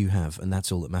impression you have, and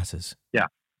that's all that matters. Yeah.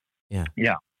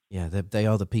 They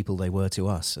are the people they were to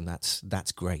us, and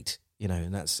that's great.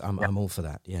 And I'm all for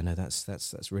that. Yeah, no,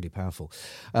 that's really powerful.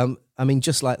 I mean,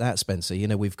 just like that, Spencer,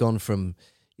 we've gone from,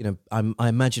 I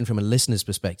imagine from a listener's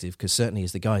perspective, because certainly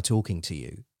as the guy talking to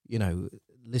you,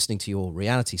 listening to your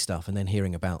reality stuff and then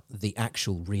hearing about the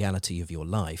actual reality of your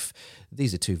life,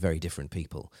 these are two very different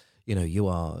people. You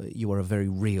are a very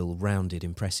real, rounded,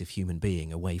 impressive human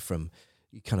being away from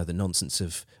kind of the nonsense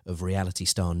of reality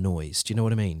star noise. Do you know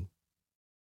what I mean?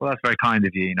 Well, that's very kind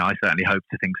of you. I certainly hope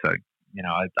to think so.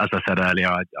 As I said earlier,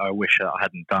 I wish I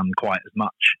hadn't done quite as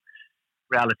much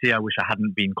reality. I wish I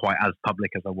hadn't been quite as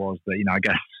public as I was. But, I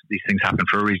guess these things happen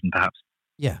for a reason, perhaps.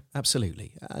 Yeah,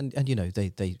 absolutely. And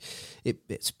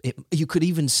you could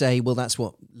even say, well, that's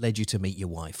what led you to meet your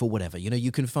wife or whatever.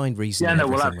 You can find reasons. Yeah, no,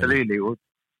 well, absolutely. Well,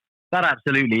 that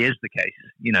absolutely is the case.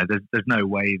 There's no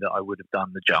way that I would have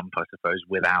done the jump, I suppose,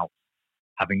 without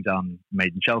having done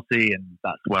Made in Chelsea, and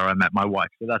that's where I met my wife.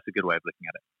 So that's a good way of looking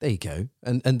at it. There you go.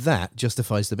 And that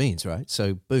justifies the means, right?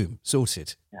 So boom,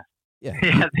 sorted. Yeah. Yeah,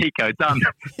 there you go, done.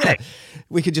 Yeah.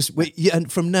 We could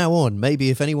and from now on,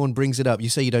 maybe if anyone brings it up, you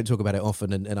say you don't talk about it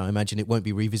often, and I imagine it won't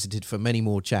be revisited for many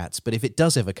more chats, but if it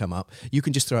does ever come up, you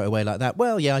can just throw it away like that.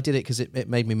 Well, yeah, I did it because it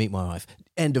made me meet my wife.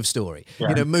 End of story.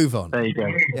 Yeah. Move on. There you go.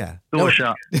 Yeah. Door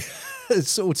shut.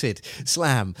 Sorted.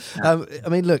 Slam. Yeah. I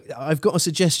mean, look, I've got a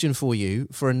suggestion for you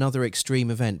for another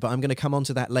extreme event, but I'm going to come on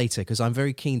to that later because I'm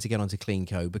very keen to get onto Clean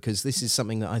Co, because this is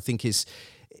something that I think it's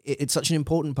such an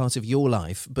important part of your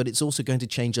life, but it's also going to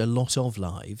change a lot of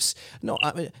lives. Not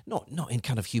in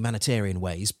kind of humanitarian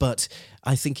ways, but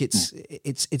I think it's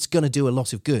going to do a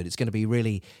lot of good. It's going to be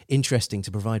really interesting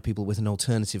to provide people with an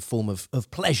alternative form of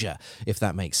pleasure, if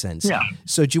that makes sense. Yeah.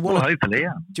 So do you want hopefully,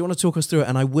 yeah. Do you want to talk us through it?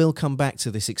 And I will come back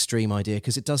to this extreme idea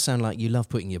because it does sound like you love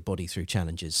putting your body through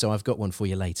challenges. So I've got one for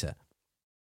you later.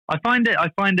 I find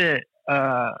it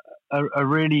a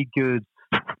really good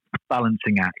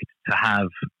balancing act to have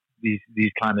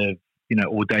these kind of, you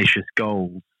know, audacious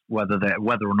goals, whether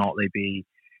or not they be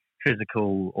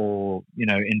physical or, you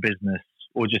know, in business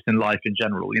or just in life in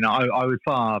general. You know, I would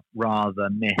far rather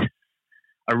miss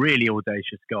a really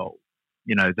audacious goal,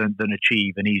 you know, than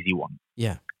achieve an easy one.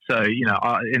 Yeah. So, you know,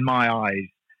 in my eyes,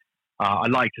 I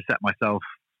like to set myself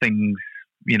things,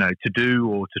 you know, to do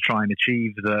or to try and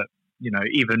achieve that, you know,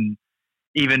 even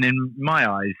in my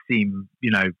eyes seem,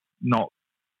 you know, not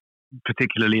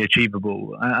particularly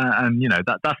achievable. And you know,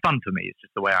 that's fun for me. It's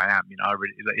just the way I am. You know,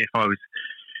 if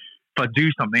I do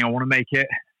something, I want to make it,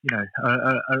 you know,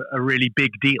 a really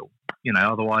big deal. You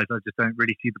know, otherwise I just don't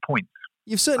really see the point.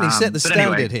 You've certainly set the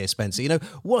standard anyway. here, Spencer. You know,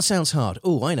 what sounds hard?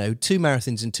 Oh, I know, 2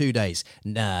 marathons in 2 days.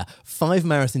 Nah, 5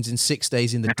 marathons in 6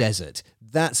 days in the desert.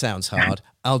 That sounds hard.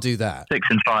 I'll do that. 6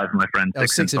 and 5, my friend. Oh,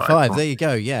 6 and 5. There you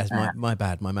go. Yeah, my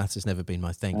bad. My maths has never been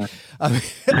my thing.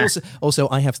 Also,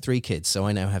 I have 3 kids, so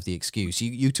I now have the excuse.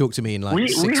 You talk to me in like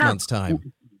 6 months'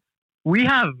 time. We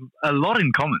have a lot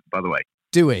in common, by the way.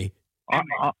 Do we?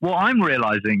 Well, I'm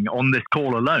realizing on this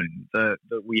call alone that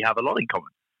we have a lot in common.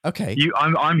 Okay.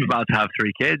 I'm about to have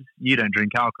 3 kids. You don't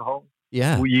drink alcohol.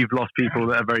 Yeah. Well, you've lost people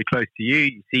that are very close to you.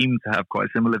 You seem to have quite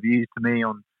similar views to me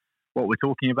on what we're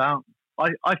talking about.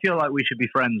 I feel like we should be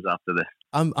friends after this.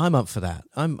 I'm up for that.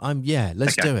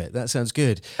 Let's do it. That sounds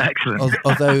good. Excellent.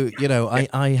 Although, you know,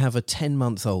 I have a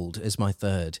 10-month-old as my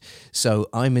third. So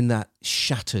I'm in that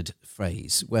shattered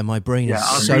phase where my brain is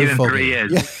so foggy. 3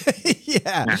 years.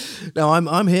 Yeah. No,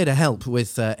 I'm here to help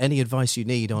with any advice you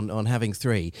need on having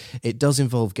 3. It does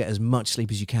involve get as much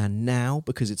sleep as you can now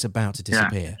because it's about to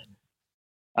disappear.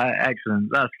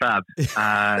 Excellent. That's fab.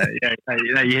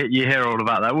 You know, you hear all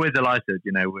about that. We're delighted.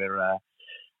 You know, we're,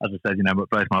 as I said, you know,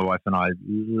 both my wife and I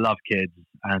love kids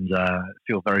and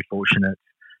feel very fortunate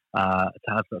to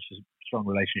have such a strong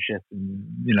relationship, and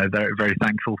you know, very very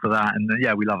thankful for that. And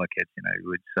yeah, we love our kids. You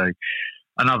know, so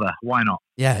another, why not?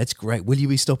 Yeah, it's great. Will you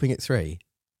be stopping at 3?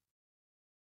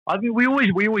 I mean, we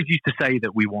always used to say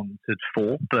that we wanted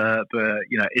 4, but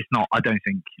you know, it's not. I think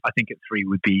at 3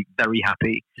 would be very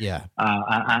happy. Yeah.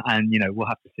 And you know, we'll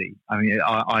have to see. I mean,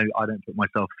 I don't put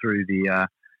myself through the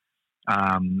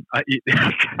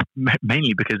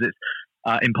mainly because it's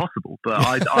impossible. But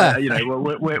I you know,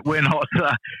 we're not.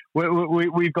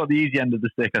 We've got the easy end of the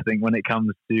stick, I think, when it comes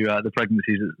to the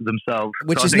pregnancies themselves.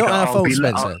 Which is not our fault,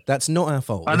 Spencer. That's not our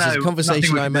fault. This is a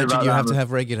conversation I imagine you have to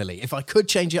have regularly. If I could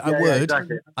change it, I would.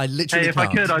 Exactly. I literally if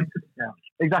can't. I could,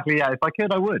 exactly. Yeah, if I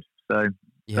could, I would. So,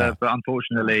 but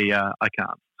unfortunately, I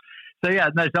can't. So yeah,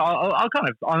 no. So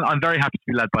I'm very happy to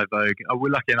be led by Vogue. We're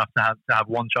lucky enough to have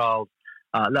 1 child,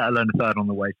 let alone a third on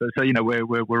the way. So you know,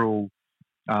 we're all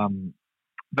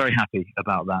very happy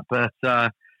about that.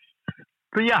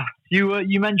 But yeah,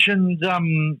 you mentioned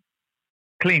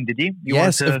clean, did you?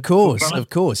 Yes, of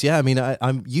course. Yeah, I mean,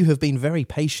 you have been very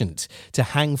patient to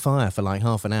hang fire for like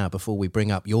half an hour before we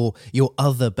bring up your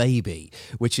other baby,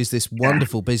 which is this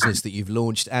wonderful business that you've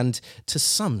launched, and to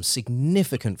some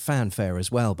significant fanfare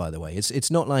as well. By the way,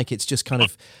 it's not like it's just kind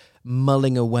of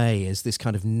mulling away as this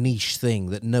kind of niche thing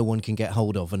that no one can get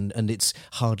hold of, and it's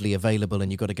hardly available,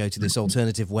 and you've got to go to this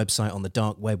alternative website on the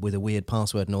dark web with a weird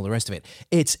password and all the rest of it.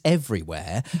 It's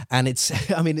everywhere, and it's,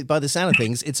 I mean, by the sound of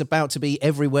things, it's about to be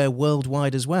everywhere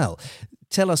worldwide as well.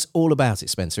 Tell us all about it,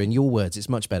 Spencer. In your words, it's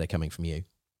much better coming from you.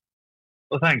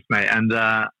 Well, thanks, mate. And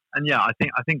yeah, I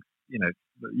think you know,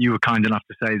 you were kind enough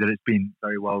to say that it's been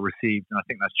very well received, and I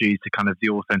think that's due to kind of the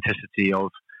authenticity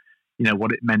of, you know,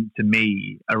 what it meant to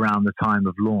me around the time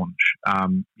of launch.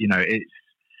 You know,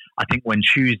 I think when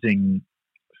choosing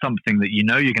something that you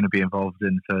know you're going to be involved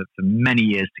in for many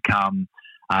years to come,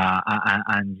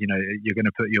 and you know, you're going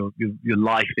to put your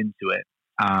life into it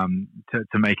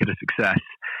to make it a success,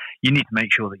 you need to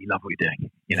make sure that you love what you're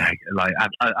doing. You know, like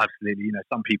absolutely. You know,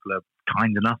 some people are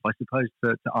kind enough, I suppose,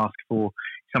 to ask for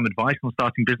some advice on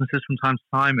starting businesses from time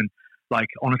to time, and like,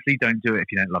 honestly, don't do it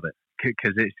if you don't love it.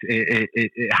 Because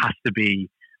it has to be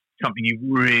something you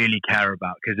really care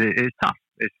about, because it's tough.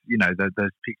 It's, you know,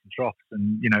 there's peaks and troughs,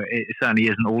 and you know, it certainly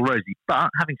isn't all rosy. But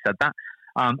having said that,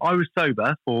 I was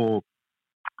sober for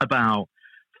about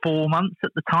 4 months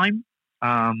at the time,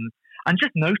 and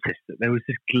just noticed that there was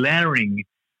this glaring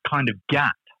kind of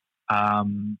gap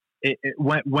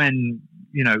when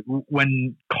you know,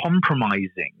 when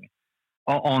compromising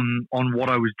on what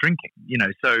I was drinking, you know.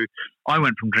 So I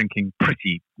went from drinking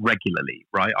pretty regularly,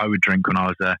 right? I would drink when I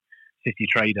was a city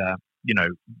trader, you know,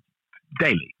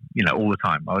 daily, you know, all the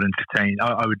time. I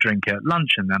would drink at lunch,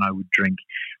 and then I would drink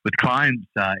with clients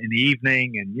in the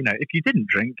evening. And, you know, if you didn't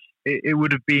drink, it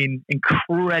would have been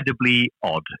incredibly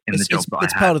odd in the job that I had.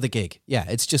 It's part of the gig. Yeah,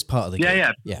 it's just part of the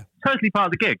gig. Yeah. Totally part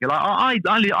of the gig. Like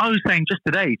I was saying just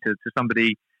today to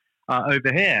somebody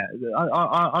over here,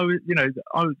 I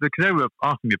was, because they were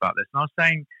asking me about this, and I was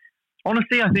saying,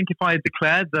 honestly, I think if I had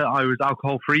declared that I was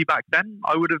alcohol free back then,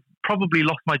 I would have probably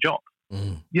lost my job.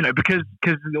 Because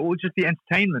all just the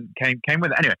entertainment came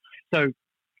with it. Anyway, so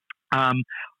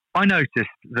I noticed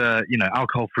that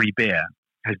alcohol free beer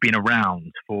has been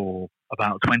around for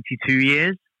about 22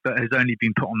 years, but has only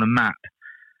been put on the map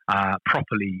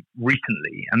properly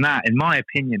recently. And that, in my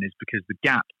opinion, is because the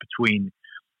gap between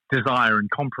desire and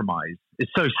compromise is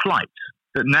so slight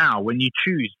that now when you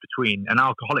choose between an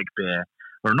alcoholic beer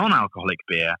or a non-alcoholic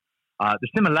beer, the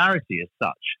similarity is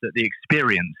such that the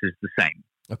experience is the same.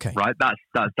 Okay. Right? That's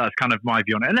kind of my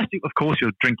view on it. Unless, of course,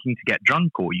 you're drinking to get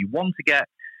drunk or you want to get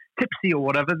tipsy or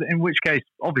whatever, in which case,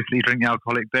 obviously, drink the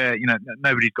alcoholic beer.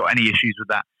 Nobody's got any issues with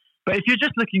that. But if you're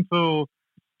just looking for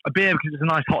a beer because it's a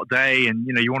nice hot day and,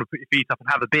 you want to put your feet up and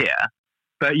have a beer,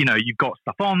 but, you've got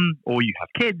stuff on or you have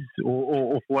kids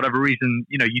or for whatever reason,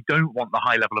 you don't want the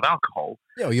high level of alcohol.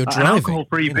 Yeah, or you're driving. An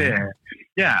alcohol-free beer.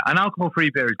 Yeah, an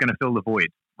alcohol-free beer is going to fill the void,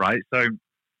 right? So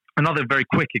another very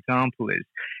quick example is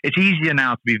it's easier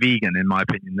now to be vegan, in my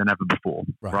opinion, than ever before,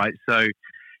 right? So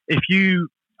if you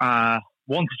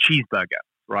want a cheeseburger,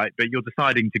 right, but you're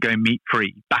deciding to go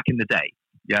meat-free back in the day,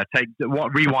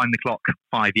 rewind the clock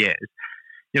 5 years,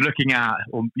 you're looking at,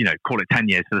 or, call it 10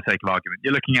 years for the sake of argument,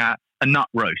 you're looking at a nut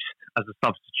roast as a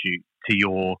substitute to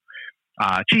your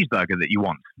cheeseburger that you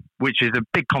want, which is a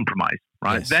big compromise,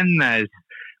 right? Yes. Then there's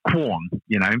corn,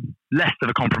 less of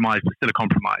a compromise, but still a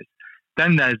compromise.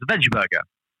 Then there's the veggie burger,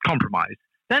 compromise.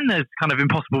 Then there's kind of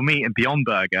Impossible Meat and Beyond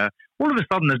Burger. All of a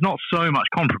sudden, there's not so much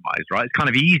compromise, right? It's kind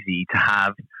of easy to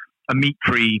have a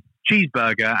meat-free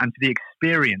cheeseburger and for the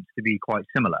experience to be quite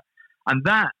similar. And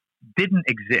that didn't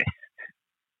exist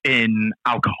in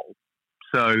alcohol.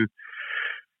 So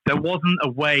there wasn't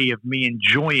a way of me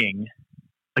enjoying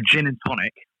a gin and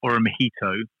tonic or a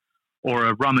mojito or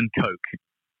a rum and coke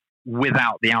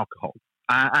without the alcohol.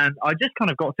 And I just kind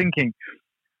of got thinking,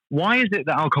 why is it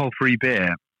that alcohol-free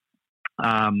beer,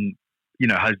 has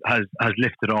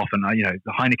lifted off? And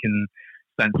Heineken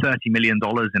spent $30 million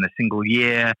in a single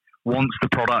year. Once the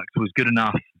product was good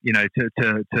enough,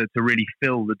 to really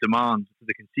fill the demand for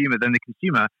the consumer, then the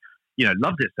consumer,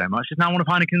 loved it so much. It's now one of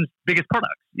Heineken's biggest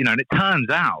products. And it turns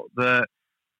out that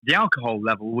the alcohol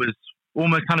level was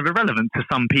almost kind of irrelevant to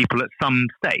some people at some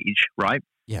stage, right?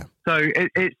 Yeah. So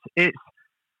it's.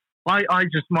 I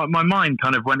just, my mind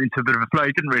kind of went into a bit of a flow.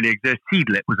 It didn't really exist.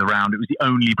 Seedlip was around. It was the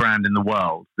only brand in the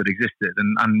world that existed.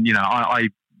 And I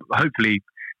hopefully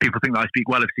people think that I speak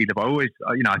well of Seedlip. I always,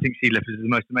 I think Seedlip is the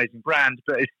most amazing brand,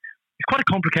 but it's quite a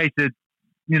complicated,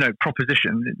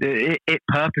 proposition. It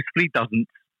purposefully doesn't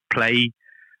play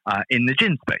in the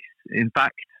gin space. In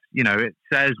fact, it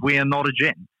says we are not a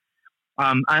gin.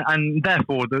 And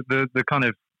therefore the kind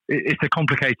of, it's a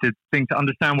complicated thing to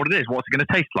understand what it is. What's it going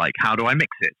to taste like? How do I mix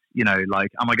it?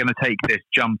 Am I going to take this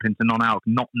jump into non-alc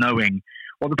not knowing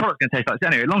what the product's going to taste like? So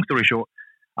anyway, long story short,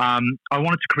 I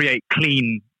wanted to create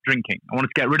clean drinking. I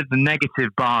wanted to get rid of the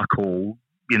negative bar call,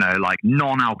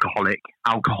 non-alcoholic,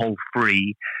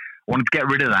 alcohol-free. I wanted to get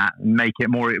rid of that and make it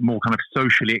more kind of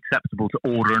socially acceptable to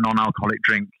order a non-alcoholic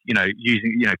drink,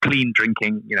 using, clean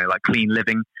drinking, like clean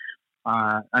living.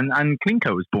 And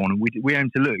Cleanco was born, and we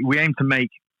aim to make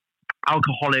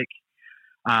alcoholic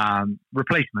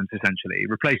replacements,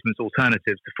 alternatives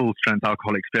to full strength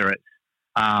alcoholic spirits.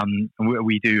 And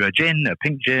we do a gin, a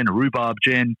pink gin, a rhubarb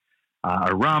gin,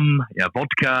 a rum,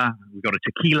 vodka. We've got a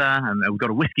tequila, and we've got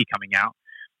a whiskey coming out.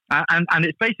 And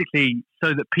it's basically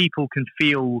so that people can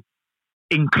feel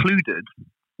included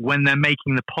when they're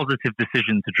making the positive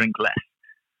decision to drink less.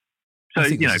 So,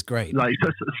 this is great.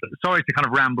 Sorry to kind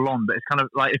of ramble on, but it's kind of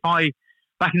like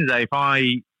back in the day, if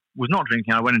I was not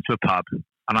drinking, I went into a pub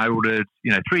and I ordered,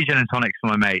 3 gin and tonics for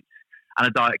my mates and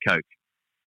a Diet Coke.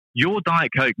 Your Diet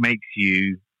Coke makes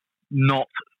you not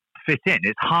fit in.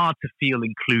 It's hard to feel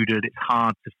included. It's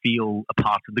hard to feel a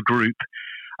part of the group.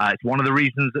 It's one of the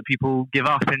reasons that people give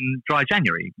up in dry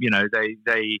January.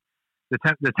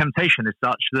 The temptation is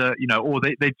such that, or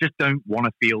they just don't want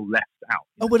to feel left out.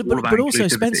 But also,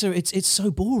 Spencer, it's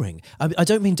so boring. I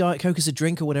don't mean Diet Coke as a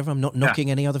drink or whatever. I'm not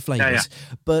knocking any other flavours.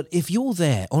 Yeah. But if you're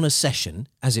there on a session,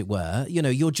 as it were,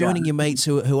 you're joining your mates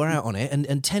who are out on it,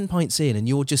 and 10 pints in, and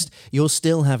you're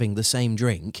still having the same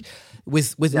drink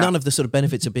with none of the sort of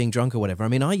benefits of being drunk or whatever. I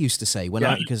mean, I used to say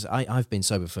because I've been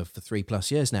sober for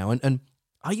 3+ years now, and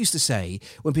I used to say,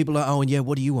 when people are like, oh, and yeah,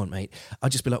 what do you want, mate?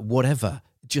 I'd just be like, whatever,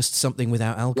 just something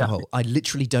without alcohol. I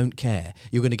literally don't care.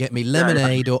 You're going to get me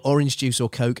lemonade or orange juice or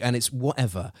Coke, and it's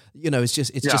whatever.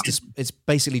 It's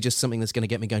basically just something that's going to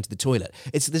get me going to the toilet.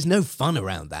 There's no fun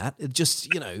around that. It just,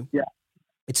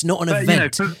 it's not an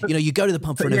event. You go to the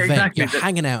pub for an event, exactly. You're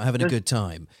hanging out, having a good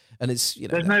time. And it's,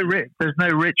 there's no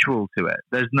ritual to it.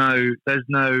 There's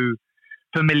no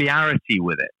familiarity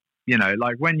with it.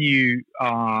 Like when you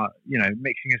are,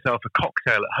 mixing yourself a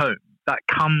cocktail at home, that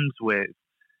comes with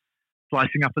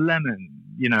slicing up a lemon,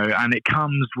 and it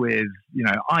comes with,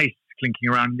 ice clinking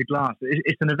around in the glass.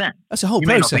 It's an event. That's a whole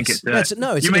process.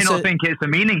 You may not think it's a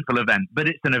meaningful event, but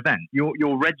it's an event.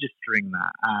 You're registering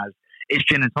that as it's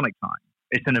gin and tonic time.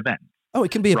 It's an event. Oh,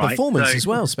 it can be a performance as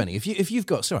well, Spenny. If you've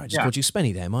got, sorry, I just called you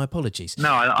Spenny there. My apologies.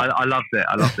 No, I loved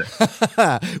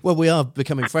it. Well, we are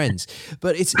becoming friends,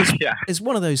 but it's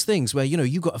one of those things where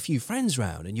you've got a few friends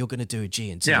round and you're going to do a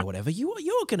G&T or whatever. You're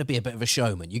going to be a bit of a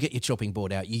showman. You get your chopping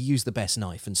board out, you use the best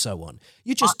knife, and so on.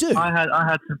 You just do. I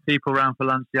had some people around for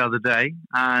lunch the other day,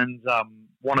 and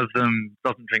one of them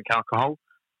doesn't drink alcohol,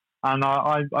 and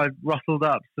I rustled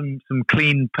up some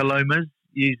clean Palomas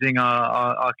using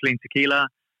our clean tequila.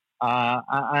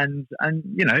 And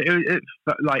it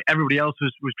like everybody else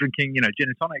was drinking, gin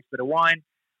and tonics, bit of wine,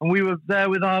 and we were there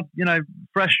with our,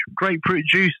 fresh grapefruit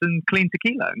juice and clean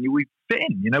tequila, and we fit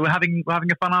in. We're having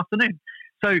a fun afternoon.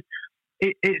 So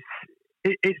it's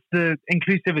the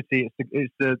inclusivity.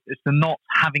 It's the not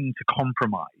having to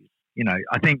compromise.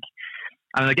 I think,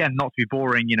 and again, not to be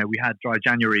boring. We had Dry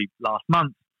January last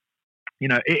month.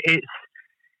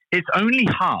 It's only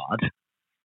hard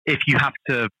if you have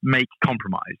to make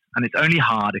compromise, and it's only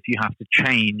hard if you have to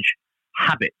change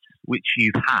habits which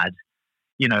you've had,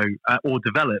 or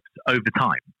developed over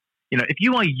time. If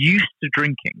you are used to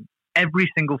drinking every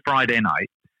single Friday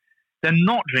night, then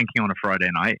not drinking on a Friday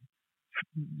night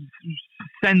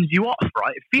sends you off,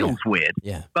 right? It feels weird.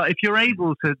 Yeah. But if you're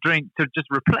able to drink, to just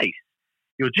replace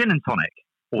your gin and tonic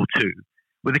or two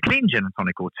with a clean gin and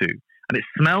tonic or two, and it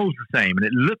smells the same, and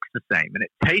it looks the same, and it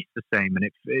tastes the same, and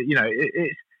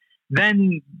it's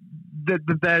then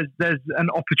there's an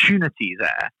opportunity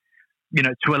there,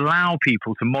 to allow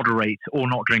people to moderate or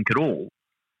not drink at all,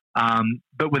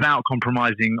 but without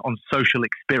compromising on social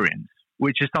experience,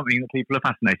 which is something that people are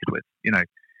fascinated with.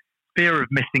 Fear of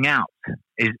missing out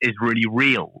is really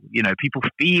real. People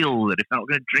feel that if they're not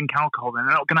going to drink alcohol, then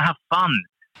they're not going to have fun,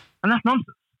 and that's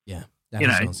nonsense. Yeah,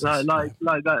 nonsense.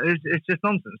 Like that. It's just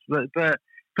nonsense. But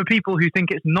for people who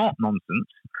think it's not nonsense,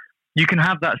 you can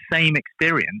have that same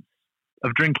experience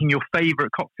of drinking your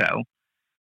favorite cocktail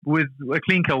with a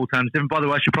clean cold alternative. And by the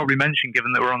way, I should probably mention,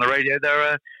 given that we're on the radio, there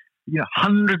are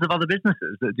hundreds of other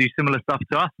businesses that do similar stuff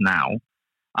to us now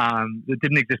that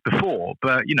didn't exist before.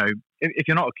 But if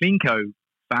you're not a Clean Co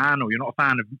fan, or you're not a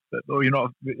fan of, or you're not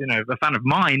a fan of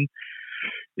mine,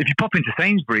 if you pop into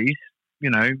Sainsbury's,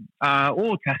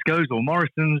 or Tesco's or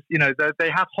Morrison's,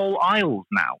 they have whole aisles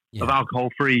now of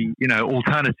alcohol-free,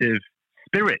 alternative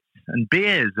spirits and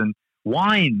beers and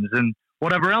wines and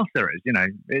whatever else there is.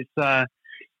 It's a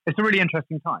really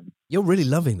interesting time. You're really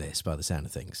loving this, by the sound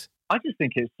of things. I just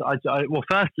think well,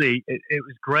 firstly, it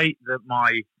was great that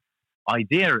my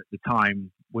idea at the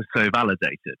time was so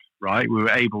validated, right? We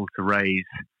were able to raise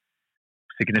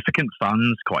significant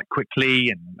funds quite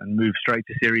quickly and move straight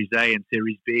to Series A and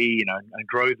Series B, and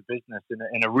grow the business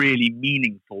in a really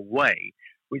meaningful way,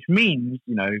 which means,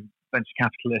 venture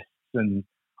capitalists and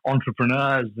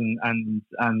entrepreneurs and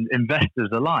investors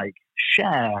alike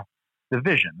share the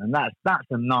vision, and that's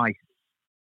a nice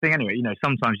thing. Anyway,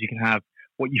 sometimes you can have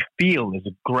what you feel is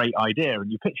a great idea,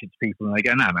 and you pitch it to people, and they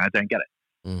go, "No, man, I don't get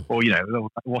it," or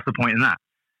what's the point in that?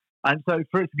 And so,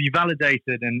 for it to be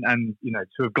validated and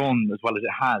to have gone as well as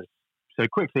it has so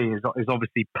quickly is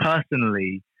obviously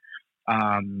personally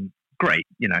great.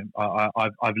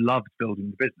 I've loved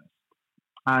building the business,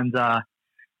 and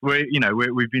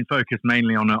we've been focused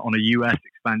mainly on a US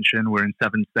expansion. We're in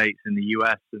 7 states in the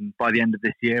US, and by the end of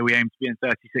this year, we aim to be in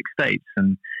 36 states.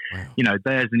 And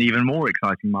there's an even more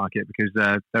exciting market because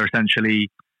they're essentially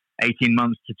 18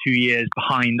 months to 2 years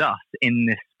behind us in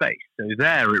this space. So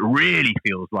there, it really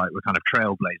feels like we're kind of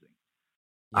trailblazing.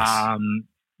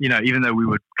 Yes. Even though we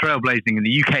were trailblazing in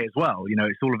the UK as well,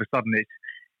 it's all of a sudden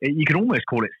you can almost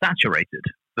call it saturated,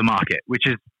 the market, which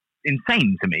is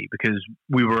insane to me because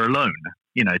we were alone,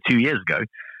 2 years ago.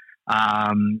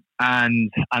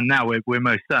 And now we're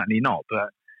most certainly not. But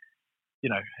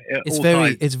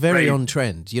It's very on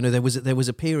trend. You know, there was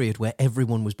a period where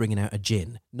everyone was bringing out a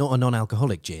gin, not a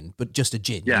non-alcoholic gin, but just a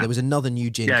gin. Yeah. There was another new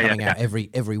gin coming out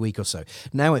every week or so.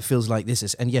 Now it feels like this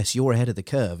is, and yes, you're ahead of the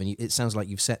curve, and it sounds like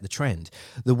you've set the trend.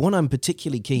 The one I'm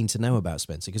particularly keen to know about,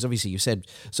 Spencer, because obviously you said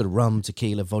sort of rum,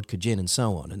 tequila, vodka, gin, and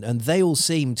so on, and they all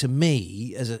seem to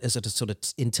me, as a sort of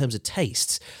in terms of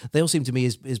tastes, they all seem to me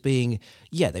as being,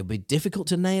 they would be difficult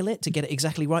to nail it, to get it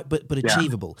exactly right, but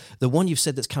achievable. The one you've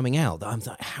said that's coming out, I'm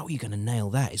like, how are you going to nail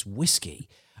that? Is whiskey.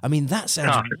 I mean, that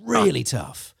sounds really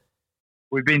tough.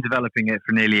 We've been developing it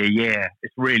for nearly a year.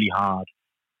 It's really hard.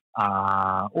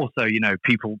 Also,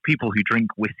 people who drink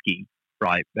whiskey,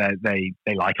 right? They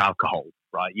like alcohol,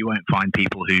 right? You won't find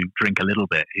people who drink a little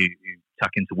bit who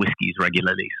tuck into whiskeys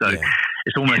regularly. So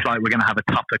it's almost like we're going to have a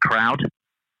tougher crowd,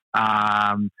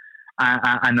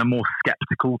 and a more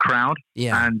skeptical crowd.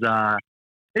 Yeah. And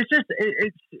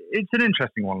it's an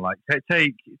interesting one. Like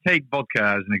take vodka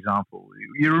as an example.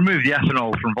 You remove the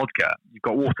ethanol from vodka, you've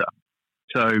got water.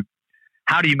 So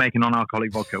how do you make a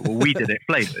non-alcoholic vodka? Well, we did it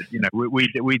flavored. We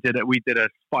did a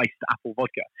spiced apple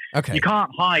vodka. Okay. You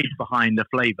can't hide behind a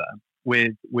flavor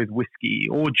with whiskey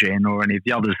or gin or any of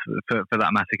the others for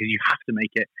that matter, because you have to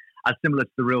make it as similar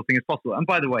to the real thing as possible. And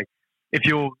by the way, if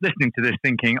you're listening to this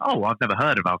thinking, oh, I've never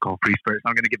heard of alcohol-free spirits,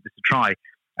 I'm going to give this a try,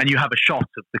 and you have a shot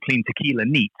of the clean tequila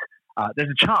neat, there's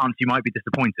a chance you might be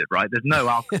disappointed, right? There's no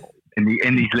alcohol in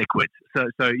these liquids. So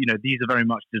these are very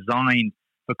much designed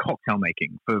for cocktail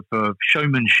making, for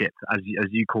showmanship, as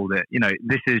you called it.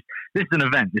 This is an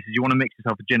event. This is, you want to mix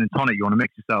yourself a gin and tonic, you want to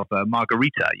mix yourself a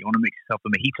margarita, you want to mix yourself a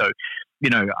mojito.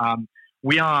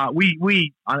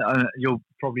 You'll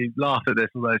probably laugh at this,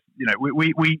 although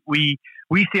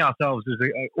we see ourselves as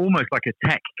almost like a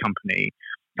tech company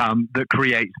that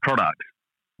creates products.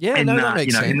 Yeah, that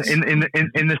makes sense. In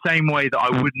the same way that I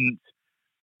wouldn't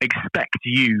expect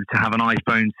you to have an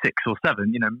iPhone 6 or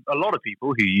 7. A lot of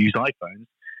people who use iPhones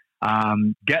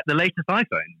get the latest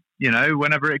iPhone,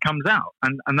 whenever it comes out,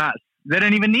 and that's, they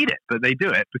don't even need it, but they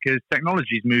do it because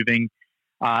technology is moving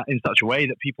in such a way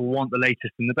that people want the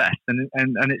latest and the best, and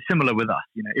it's similar with us.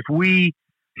 If we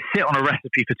sit on a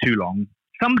recipe for too long,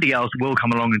 somebody else will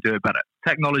come along and do it better.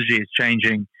 Technology is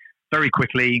changing very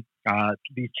quickly.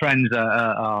 These trends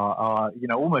are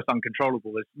almost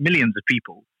uncontrollable. There's millions of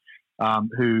people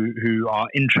who are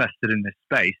interested in this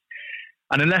space,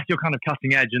 and unless you're kind of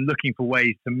cutting edge and looking for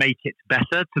ways to make it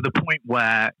better to the point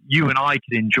where you and I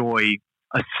could enjoy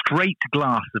a straight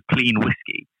glass of clean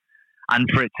whiskey, and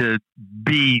for it to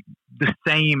be the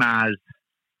same as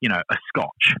a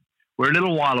Scotch, we're a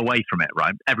little while away from it,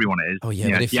 right? Everyone is. Oh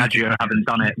yeah, Diageo haven't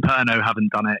done it, Pernod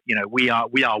haven't done it. We are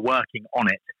working on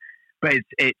it. But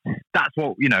that's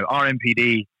what our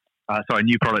NPD,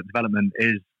 new product development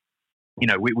is. We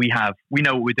know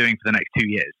what we're doing for the next 2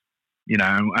 years.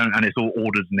 And it's all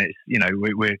ordered, and it's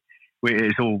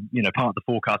it's all part of the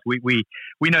forecast. We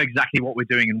know exactly what we're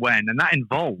doing and when, and that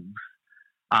involves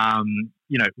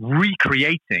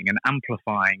recreating and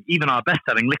amplifying even our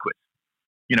best-selling liquids.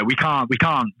 We can't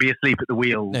be asleep at the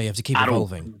wheel. No, you have to keep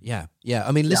evolving. Yeah.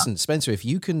 I mean, listen, Spencer, if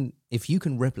you can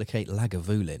replicate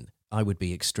Lagavulin, I would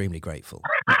be extremely grateful.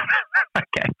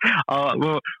 Okay,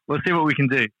 we'll see what we can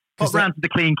do. Pop round to the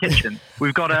clean kitchen.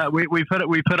 We've got we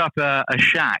put up a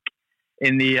shack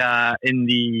in the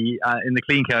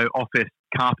CleanCo office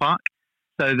car park,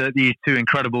 so that these two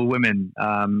incredible women,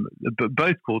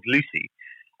 both called Lucy,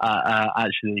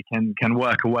 actually can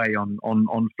work away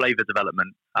on flavour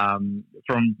development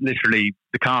from literally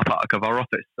the car park of our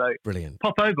office. So brilliant.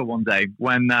 Pop over one day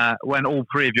when all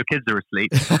three of your kids are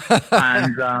asleep,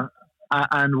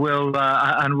 and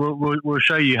we'll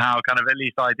show you how kind of at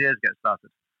least ideas get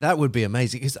started. That would be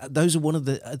amazing, because those are one of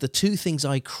the two things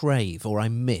I crave or I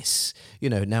miss.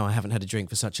 Now I haven't had a drink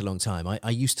for such a long time. I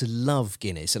used to love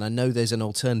Guinness, and I know there's an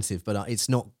alternative, but it's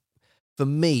not, for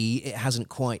me, it hasn't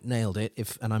quite nailed it.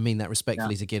 And I mean that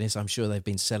respectfully to Guinness. I'm sure they've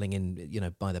been selling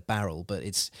in, by the barrel, but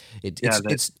it's not.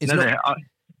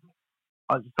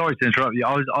 Sorry to interrupt you.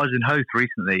 I was in Hoth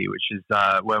recently, which is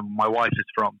where my wife is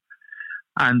from,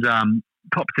 and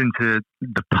popped into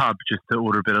the pub just to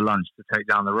order a bit of lunch to take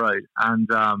down the road, and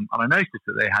I noticed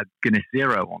that they had Guinness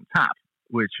Zero on tap,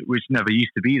 which never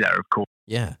used to be there, of course.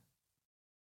 Yeah.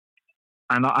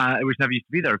 And which never used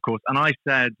to be there, of course. And I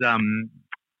said,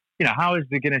 how is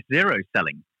the Guinness Zero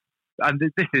selling? And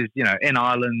this is, in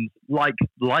Ireland, like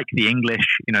the English,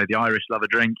 the Irish love a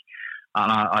drink.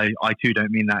 And I too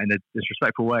don't mean that in a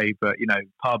disrespectful way, but,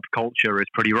 pub culture is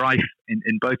pretty rife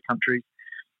in both countries.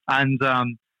 And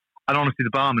honestly, the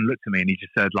barman looked at me and he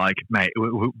just said, like, mate,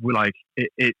 we're like,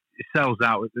 it sells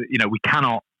out. We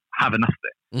cannot have enough of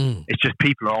it. It's just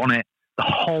people are on it. the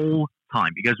whole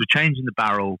time. He goes, we're changing the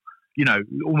barrel,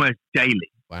 almost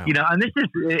daily. Wow. And this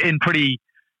is in pretty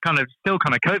still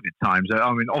COVID times.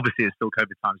 I mean, obviously it's still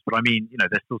COVID times, but I mean,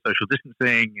 there's still social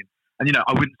distancing, and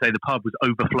I wouldn't say the pub was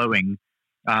overflowing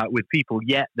with people,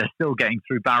 yet they're still getting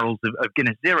through barrels of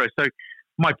Guinness Zero. So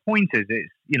my point is,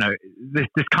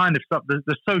 this kind of stuff,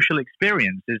 the social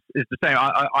experience is the same.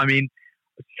 I mean,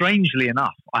 strangely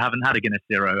enough, I haven't had a Guinness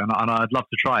Zero, and I'd love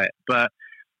to try it, but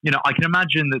I can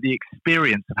imagine that the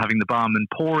experience of having the barman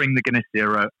pouring the Guinness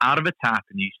Zero out of a tap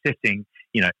and you sitting,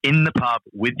 in the pub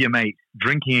with your mates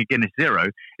drinking a Guinness Zero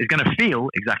is going to feel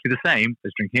exactly the same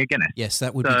as drinking a Guinness. Yes,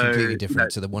 that would be completely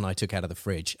different to the one I took out of the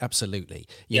fridge. Absolutely.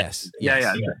 Yes.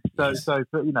 Yeah. So that's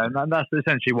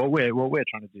essentially what we're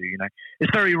trying to do.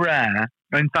 It's very rare.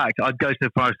 In fact, I'd go so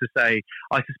far as to say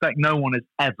I suspect no one has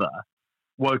ever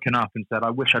woken up and said, "I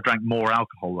wish I drank more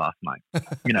alcohol last night."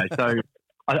 So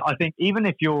I think even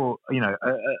if you're,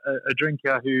 a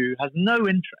drinker who has no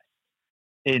interest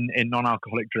in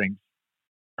non-alcoholic drinks,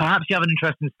 perhaps you have an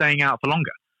interest in staying out for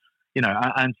longer,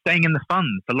 and staying in the fun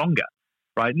for longer,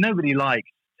 right? Nobody likes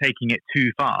taking it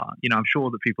too far. I'm sure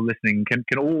that people listening can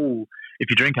all, if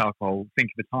you drink alcohol,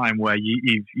 think of a time where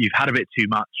you've had a bit too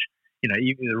much,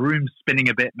 the room's spinning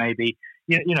a bit, maybe,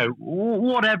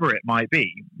 whatever it might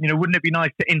be. Wouldn't it be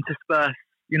nice to intersperse,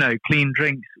 clean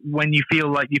drinks when you feel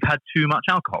like you've had too much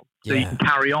alcohol, so you can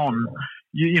carry on,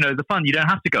 the fun. You don't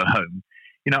have to go home.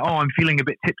 I'm feeling a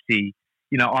bit tipsy.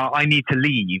 I need to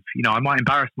leave. I might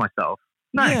embarrass myself.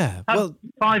 No, have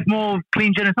 5 more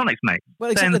clean gin and tonics, mate.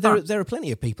 Well, exactly. There are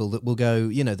plenty of people that will go,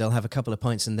 they'll have a couple of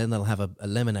pints and then they'll have a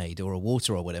lemonade or a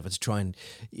water or whatever to try and,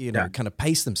 kind of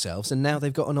pace themselves. And now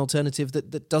they've got an alternative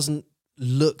that doesn't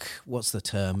look, what's the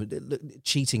term?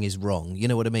 Cheating is wrong. You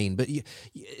know what I mean? But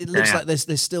it looks like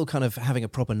they're still kind of having a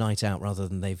proper night out rather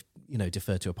than they've,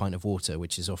 deferred to a pint of water,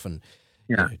 which is often,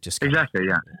 just exactly,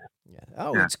 Yeah.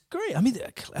 Oh, it's great. I mean,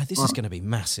 this is going to be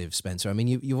massive, Spencer. I mean,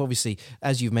 you've obviously,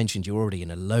 as you've mentioned, you're already in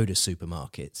a load of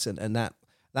supermarkets, and that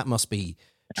must be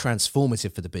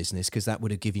transformative for the business, because that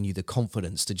would have given you the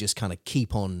confidence to just kind of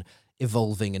keep on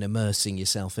evolving and immersing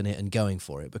yourself in it and going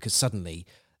for it, because suddenly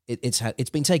it's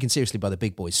been taken seriously by the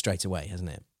big boys straight away, hasn't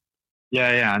it?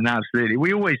 Yeah, and absolutely.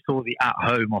 We always saw the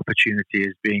at-home opportunity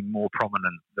as being more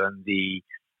prominent than the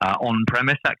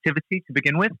on-premise activity to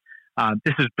begin with.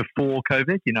 This was before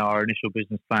COVID. Our initial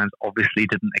business plans obviously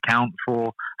didn't account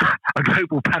for a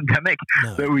global pandemic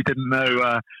that we didn't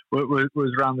know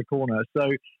was around the corner. So,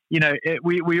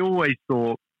 we always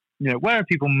thought, where are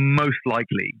people most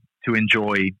likely to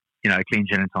enjoy, a clean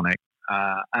gin and tonic?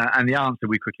 And the answer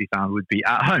we quickly found would be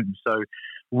at home. So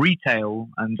retail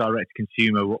and direct to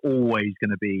consumer were always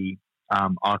going to be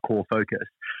our core focus.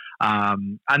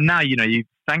 And now,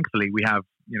 thankfully we have,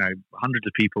 hundreds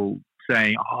of people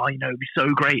saying, it'd be so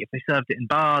great if they served it in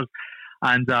bars.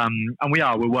 And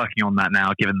we're working on that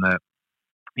now, given that,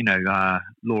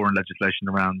 law and legislation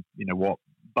around, what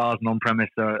bars and on-premise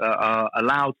are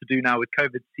allowed to do now with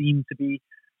COVID seem to be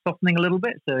softening a little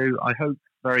bit. So I hope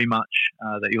very much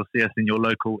that you'll see us in your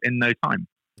local in no time.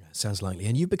 Yeah, sounds likely.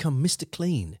 And you've become Mr.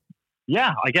 Clean.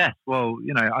 Yeah, I guess. Well,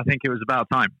 I think it was about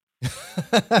time.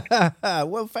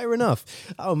 Well, fair enough.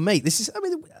 Oh, mate,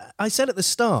 I said at the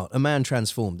start, a man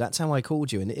transformed. That's how I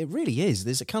called you, and it really is.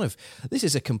 This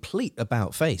is a complete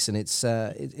about face, and it's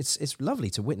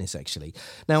lovely to witness, actually.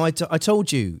 Now, I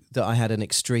told you that I had an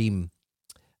extreme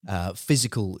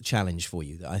physical challenge for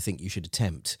you that I think you should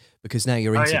attempt, because now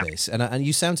you're into this, and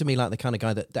you sound to me like the kind of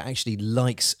guy that actually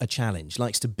likes a challenge,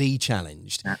 likes to be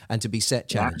challenged and to be set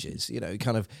challenges.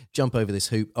 Kind of jump over this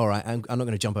hoop. All right, I'm not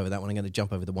going to jump over that one. I'm going to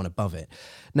jump over the one above it.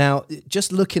 Now,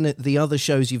 just looking at the other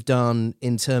shows you've done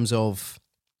in terms of,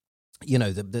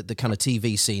 the kind of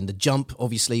TV scene, The Jump,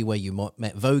 obviously, where you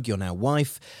met Vogue, your now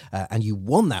wife, and you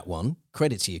won that one.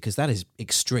 Credit to you, because that is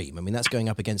extreme. I mean, that's going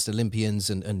up against Olympians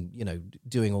and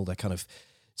doing all that kind of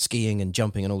skiing and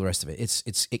jumping and all the rest of it.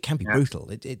 It can be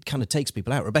brutal. It kind of takes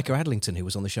people out. Rebecca Adlington, who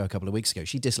was on the show a couple of weeks ago,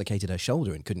 she dislocated her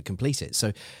shoulder and couldn't complete it.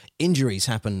 So injuries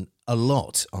happen a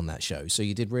lot on that show. So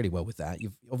you did really well with that.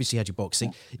 You've obviously had your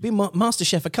boxing. You've been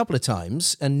MasterChef a couple of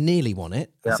times and nearly won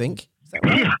it, I think. Is that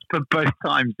right? Yeah, for both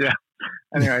times, yeah.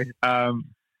 Anyway,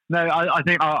 no, I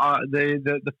think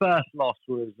the first loss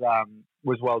was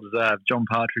well deserved. John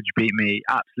Partridge beat me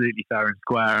absolutely fair and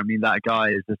square. I mean, that guy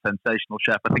is a sensational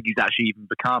chef. I think he's actually even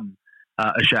become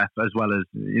a chef, as well as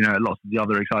lots of the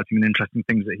other exciting and interesting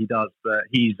things that he does. But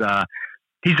he's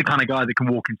the kind of guy that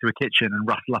can walk into a kitchen and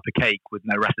rustle up a cake with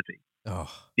no recipe. Oh,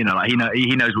 he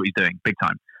knows what he's doing, big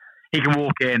time. He can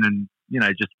walk in and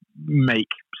just make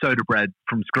soda bread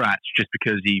from scratch just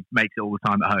because he makes it all the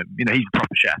time at home. He's a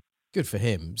proper chef. Good for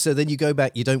him. So then you go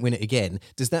back, you don't win it again.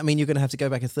 Does that mean you're going to have to go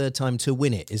back a third time to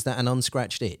win it? Is that an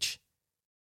unscratched itch?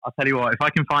 I'll tell you what, if I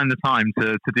can find the time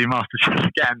to do MasterChef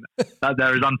again,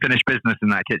 there is unfinished business in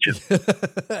that kitchen.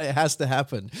 It has to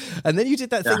happen. And then you did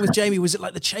that thing with Jamie. Was it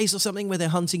like The Chase or something where they're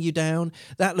hunting you down?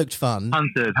 That looked fun.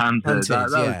 Hunted.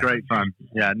 That was great fun.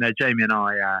 Yeah, no, Jamie and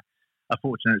I are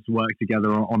fortunate to work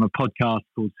together on a podcast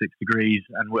called 6 Degrees,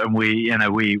 and we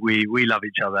love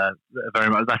each other very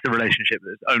much. That's a relationship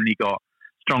that's only got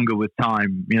stronger with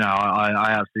time.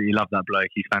 I absolutely love that bloke.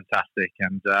 He's fantastic.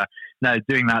 And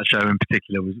doing that show in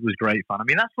particular was great fun. I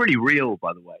mean, that's really real,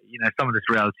 by the way. Some of this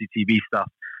reality TV stuff,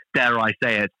 dare I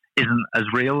say it, isn't as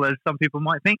real as some people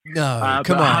might think. No,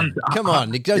 come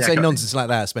on. Don't say nonsense like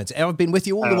that, Spencer. I've been with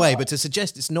you all the way, but to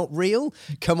suggest it's not real,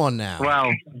 come on now.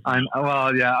 Well, I'm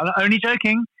only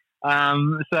joking.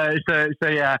 But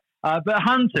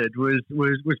Hunted was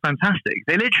fantastic.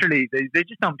 They literally they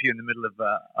just dump you in the middle of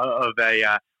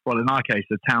in our case,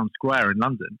 a town square in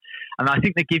London, and I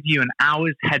think they give you an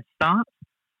hour's head start,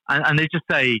 and they just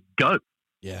say go.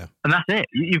 Yeah, and that's it.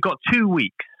 You've got 2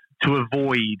 weeks to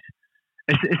avoid.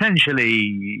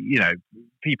 Essentially,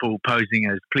 people posing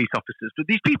as police officers, but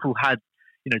these people had,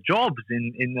 jobs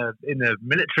in the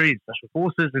military and special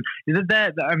forces, and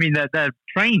they're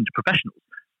trained professionals,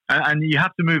 and you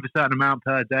have to move a certain amount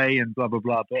per day and blah blah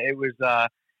blah. But it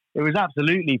was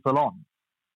absolutely full on.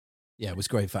 Yeah, it was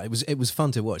great fun. It was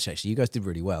fun to watch, actually. You guys did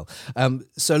really well.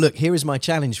 So look, here is my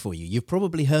challenge for you. You've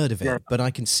probably heard of it, but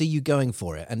I can see you going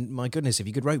for it. And my goodness, if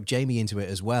you could rope Jamie into it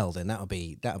as well, then that'll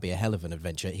be a hell of an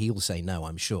adventure. He'll say no,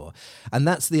 I'm sure. And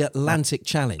that's the Atlantic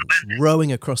Challenge,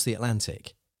 rowing across the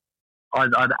Atlantic.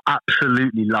 I'd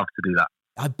absolutely love to do that.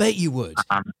 I bet you would.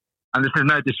 And this is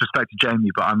no disrespect to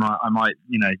Jamie, but I might,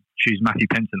 choose Matthew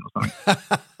Penton or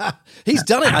something. He's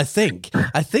done it, I think.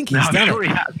 He's done it. He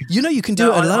has. You can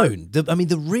do it alone.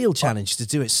 The real challenge is to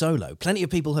do it solo. Plenty of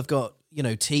people have got,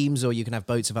 teams, or you can have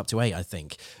boats of up to 8, I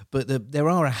think. But there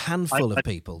are a handful of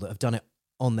people that have done it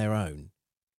on their own.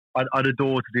 I'd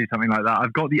adore to do something like that.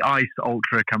 I've got the Ice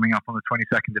Ultra coming up on the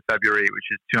 22nd of February, which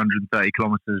is 230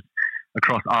 kilometres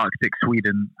across Arctic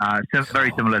Sweden.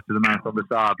 Very similar to the Marathon des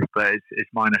Sables, but it's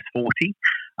minus 40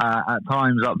 at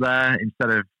times up there instead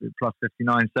of plus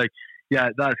 59. So yeah,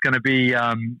 that's going to be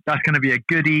a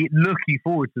goodie. Looking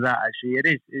forward to that. Actually, it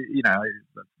is. I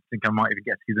think I might even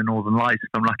get to see the Northern Lights if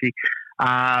I'm lucky.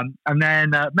 And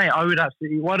then, mate, I would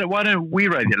absolutely. Why don't we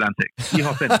row the Atlantic? You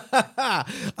hop in.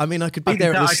 I mean, I could be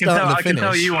there at the start and the finish. I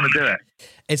can tell you want to do it.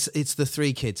 It's the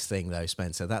 3 kids thing, though,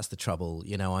 Spencer. That's the trouble.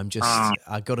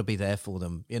 I've got to be there for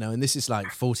them. And this is like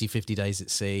 40, 50 days at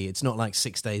sea. It's not like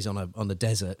 6 days on the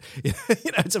desert.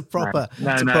 It's a proper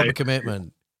proper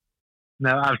commitment.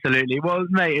 No, absolutely. Well,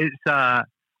 mate, it's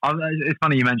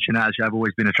funny you mention that. Actually, I've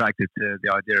always been attracted to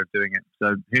the idea of doing it.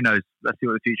 So who knows? Let's see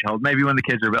what the future holds. Maybe when the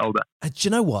kids are a bit older. Do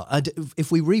you know what?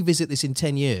 If we revisit this in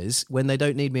 10 years, when they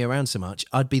don't need me around so much,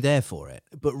 I'd be there for it.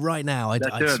 But right now, it's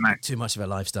too much of a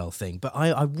lifestyle thing. But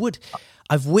I would.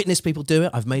 I've witnessed people do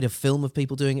it. I've made a film of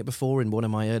people doing it before in one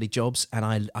of my early jobs,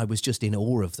 and I was just in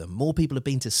awe of them. More people have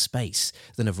been to space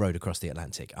than have rowed across the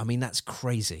Atlantic. I mean, that's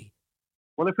crazy.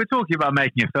 Well, if we're talking about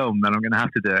making a film, then I'm going to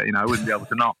have to do it. I wouldn't be able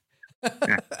to not.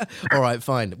 Yeah. All right,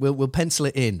 fine. We'll pencil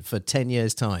it in for 10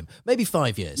 years' time. Maybe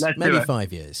 5 years. Maybe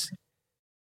 5 years.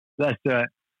 Let's do it.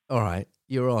 All right,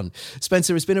 you're on.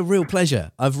 Spencer, it's been a real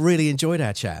pleasure. I've really enjoyed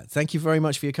our chat. Thank you very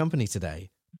much for your company today.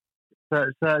 So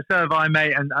have I,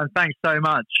 mate, and thanks so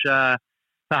much for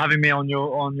having me on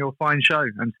your fine show,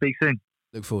 and speak soon.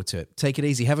 Look forward to it. Take it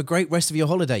easy. Have a great rest of your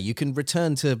holiday. You can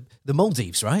return to the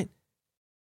Maldives, right?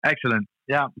 Excellent.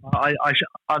 Yeah,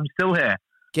 I'm still here.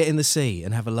 Get in the sea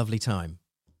and have a lovely time.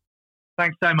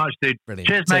 Thanks so much, dude. Brilliant.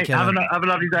 Cheers, mate. Have a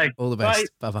lovely day. All the best.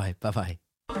 Bye-bye. Bye-bye.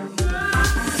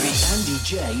 The Andy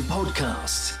J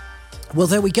Podcast. Well,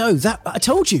 there we go. I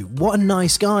told you, what a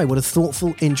nice guy, what a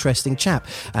thoughtful, interesting chap.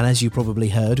 And as you probably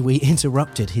heard, we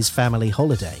interrupted his family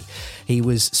holiday. He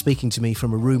was speaking to me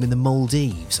from a room in the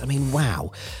Maldives. I mean,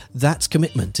 wow, that's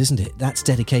commitment, isn't it? That's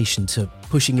dedication to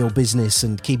pushing your business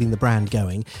and keeping the brand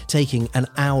going, taking an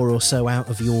hour or so out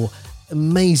of your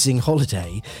amazing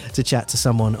holiday to chat to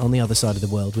someone on the other side of the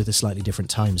world with a slightly different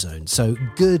time zone. So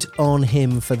good on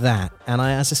him for that. And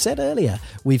as I said earlier,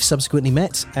 we've subsequently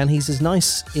met, and he's as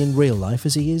nice in real life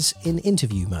as he is in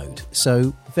interview mode.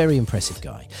 So very impressive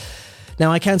guy.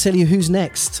 Now, I can tell you who's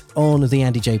next on the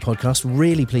Andy J Podcast.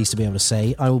 Really pleased to be able to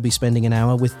say I will be spending an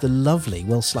hour with the lovely,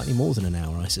 well, slightly more than an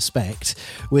hour, I suspect,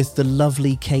 with the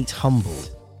lovely Kate Humble.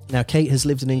 Now, Kate has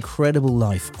lived an incredible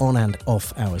life on and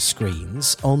off our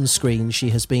screens. On screen, she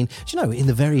has been, in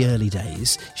the very early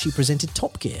days, she presented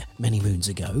Top Gear many moons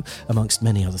ago, amongst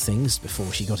many other things, before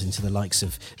she got into the likes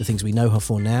of the things we know her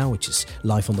for now, which is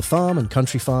Life on the Farm and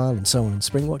Country File and so on, and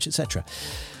Springwatch, etc.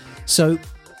 So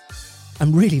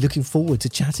I'm really looking forward to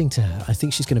chatting to her. I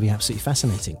think she's going to be absolutely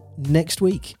fascinating. Next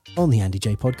week on the Andy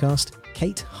J Podcast,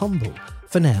 Kate Humble.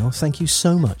 For now, thank you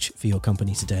so much for your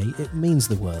company today. It means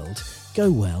the world.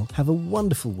 Go well, have a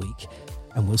wonderful week,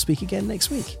 and we'll speak again next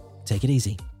week. Take it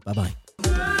easy. Bye-bye. The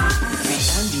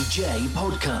Andy J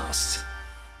Podcast.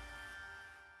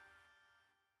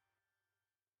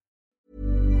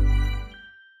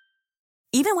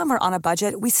 Even when we're on a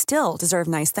budget, we still deserve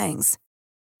nice things.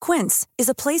 Quince is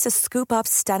a place to scoop up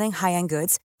stunning high-end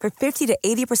goods for 50 to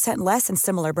 80% less than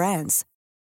similar brands.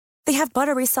 They have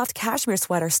buttery soft cashmere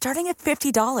sweaters starting at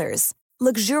 $50,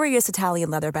 luxurious Italian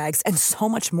leather bags, and so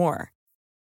much more.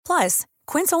 Plus,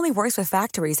 Quince only works with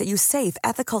factories that use safe,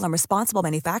 ethical, and responsible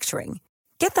manufacturing.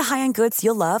 Get the high-end goods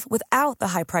you'll love without the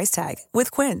high price tag with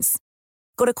Quince.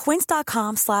 Go to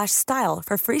quince.com/style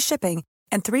for free shipping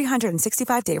and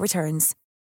 365-day returns.